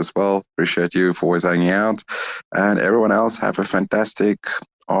showing up as well. Appreciate you for always hanging out. And everyone else, have a fantastic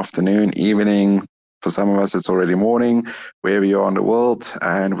afternoon, evening. For some of us, it's already morning, wherever you are in the world.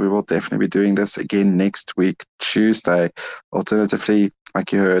 And we will definitely be doing this again next week, Tuesday. Alternatively,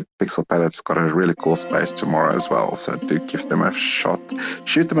 like you heard, Pixel Palette's got a really cool space tomorrow as well. So do give them a shot,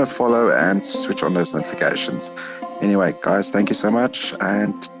 shoot them a follow, and switch on those notifications. Anyway, guys, thank you so much.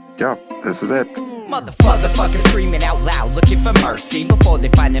 And yeah, this is it. Motherfuckers screaming out loud, looking for mercy before they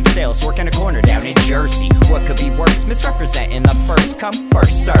find themselves working a corner down in Jersey. What could be worse? Misrepresenting the first come,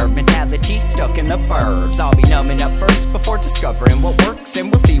 first serve mentality stuck in the burbs. I'll be numbing up first before discovering what works,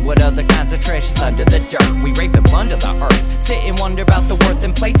 and we'll see what other kinds of trash is under the dirt. We rape and plunder the earth, sit and wonder about the worth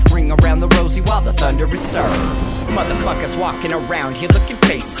and play, ring around the rosy while the thunder is served. Motherfuckers walking around here looking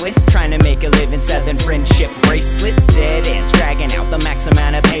faceless, trying to make a living selling friendship bracelets. Dead ends dragging out the max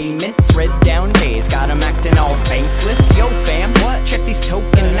amount of payments. Red down days got them acting all bankless. Yo fam, what? Check these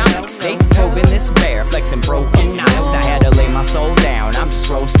tokenomics. They probing this bear, flexing broken honest. I had to lay my soul down, I'm just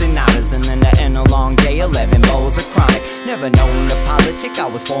roasting nadas. And then to end a long day, 11 bowls of chronic. Never known to politic, I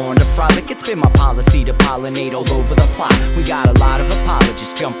was was born to frolic. It's been my policy to pollinate all over the plot. We got a lot of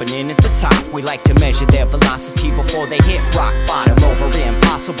apologists jumping in at the top. We like to measure their velocity before they hit rock bottom. Over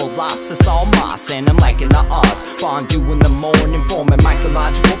impossible loss, it's all moss, and I'm liking the odds. Fondue in the morning, forming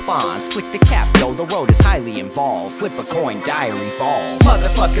mycological bonds. Flick the cap, yo, the road is highly involved. Flip a coin, diary evolve.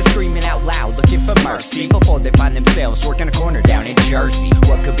 Motherfuckers screaming out loud, looking for mercy before they find themselves working a corner down in Jersey.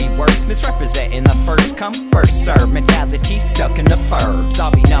 What could be worse? Misrepresenting the first come, first serve mentality stuck in the burbs.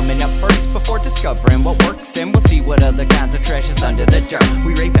 I'll be numbing up first before discovering what works, and we'll see what other kinds of treasures under the dirt.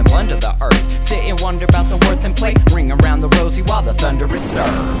 We rape and plunder the earth, sit and wonder about the worth and play. Ring around the rosy while the thunder is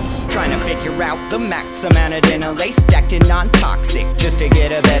served. Trying to figure out the max amount of dinner lace stacked in non-toxic, just to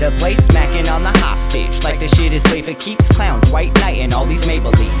get a better place. Smacking on the hostage like the shit is play for keeps. Clowns, white knight, and all these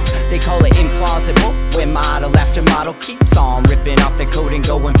Maybellines. They call it implausible when model after model keeps on ripping off the coat and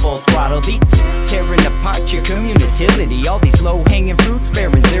going full throttle beats, tearing apart your community. All these low-hanging fruits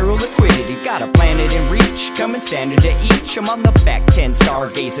bearing zero liquidity. Got a planet in reach, coming standard to each. I'm on the back 10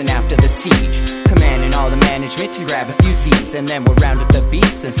 stargazing after the siege, commanding all the management to grab a few C's, and then we'll round up the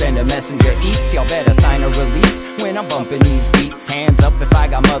beasts and send a messenger east. Y'all better sign a release when I'm bumping these beats. Hands up if I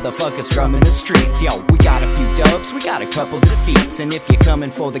got motherfuckers drumming the streets. Yo, we got a few dubs, we got a couple defeats, and if you're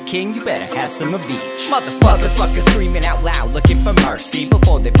coming for the king, you better have some of each. Motherfuckers screaming out loud, looking for mercy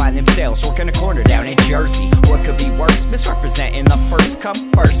before they find themselves working a corner down in Jersey. What could be worse? Misrepresenting the first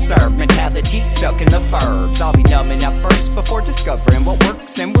come, first serve mentality stuck in the burbs. I'll be numbing up first before discovering what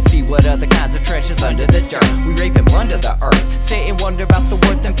works, and we'll see what other kinds of treasures under the dirt. We rape and plunder the earth, sit and wonder about the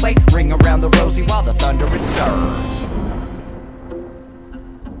worth and play. Ring around the rosy while the thunder is served.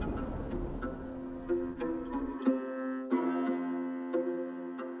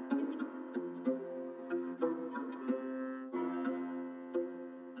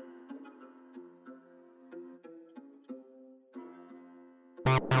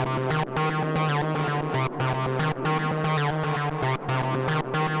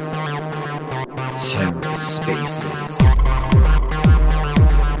 TerraSpaces.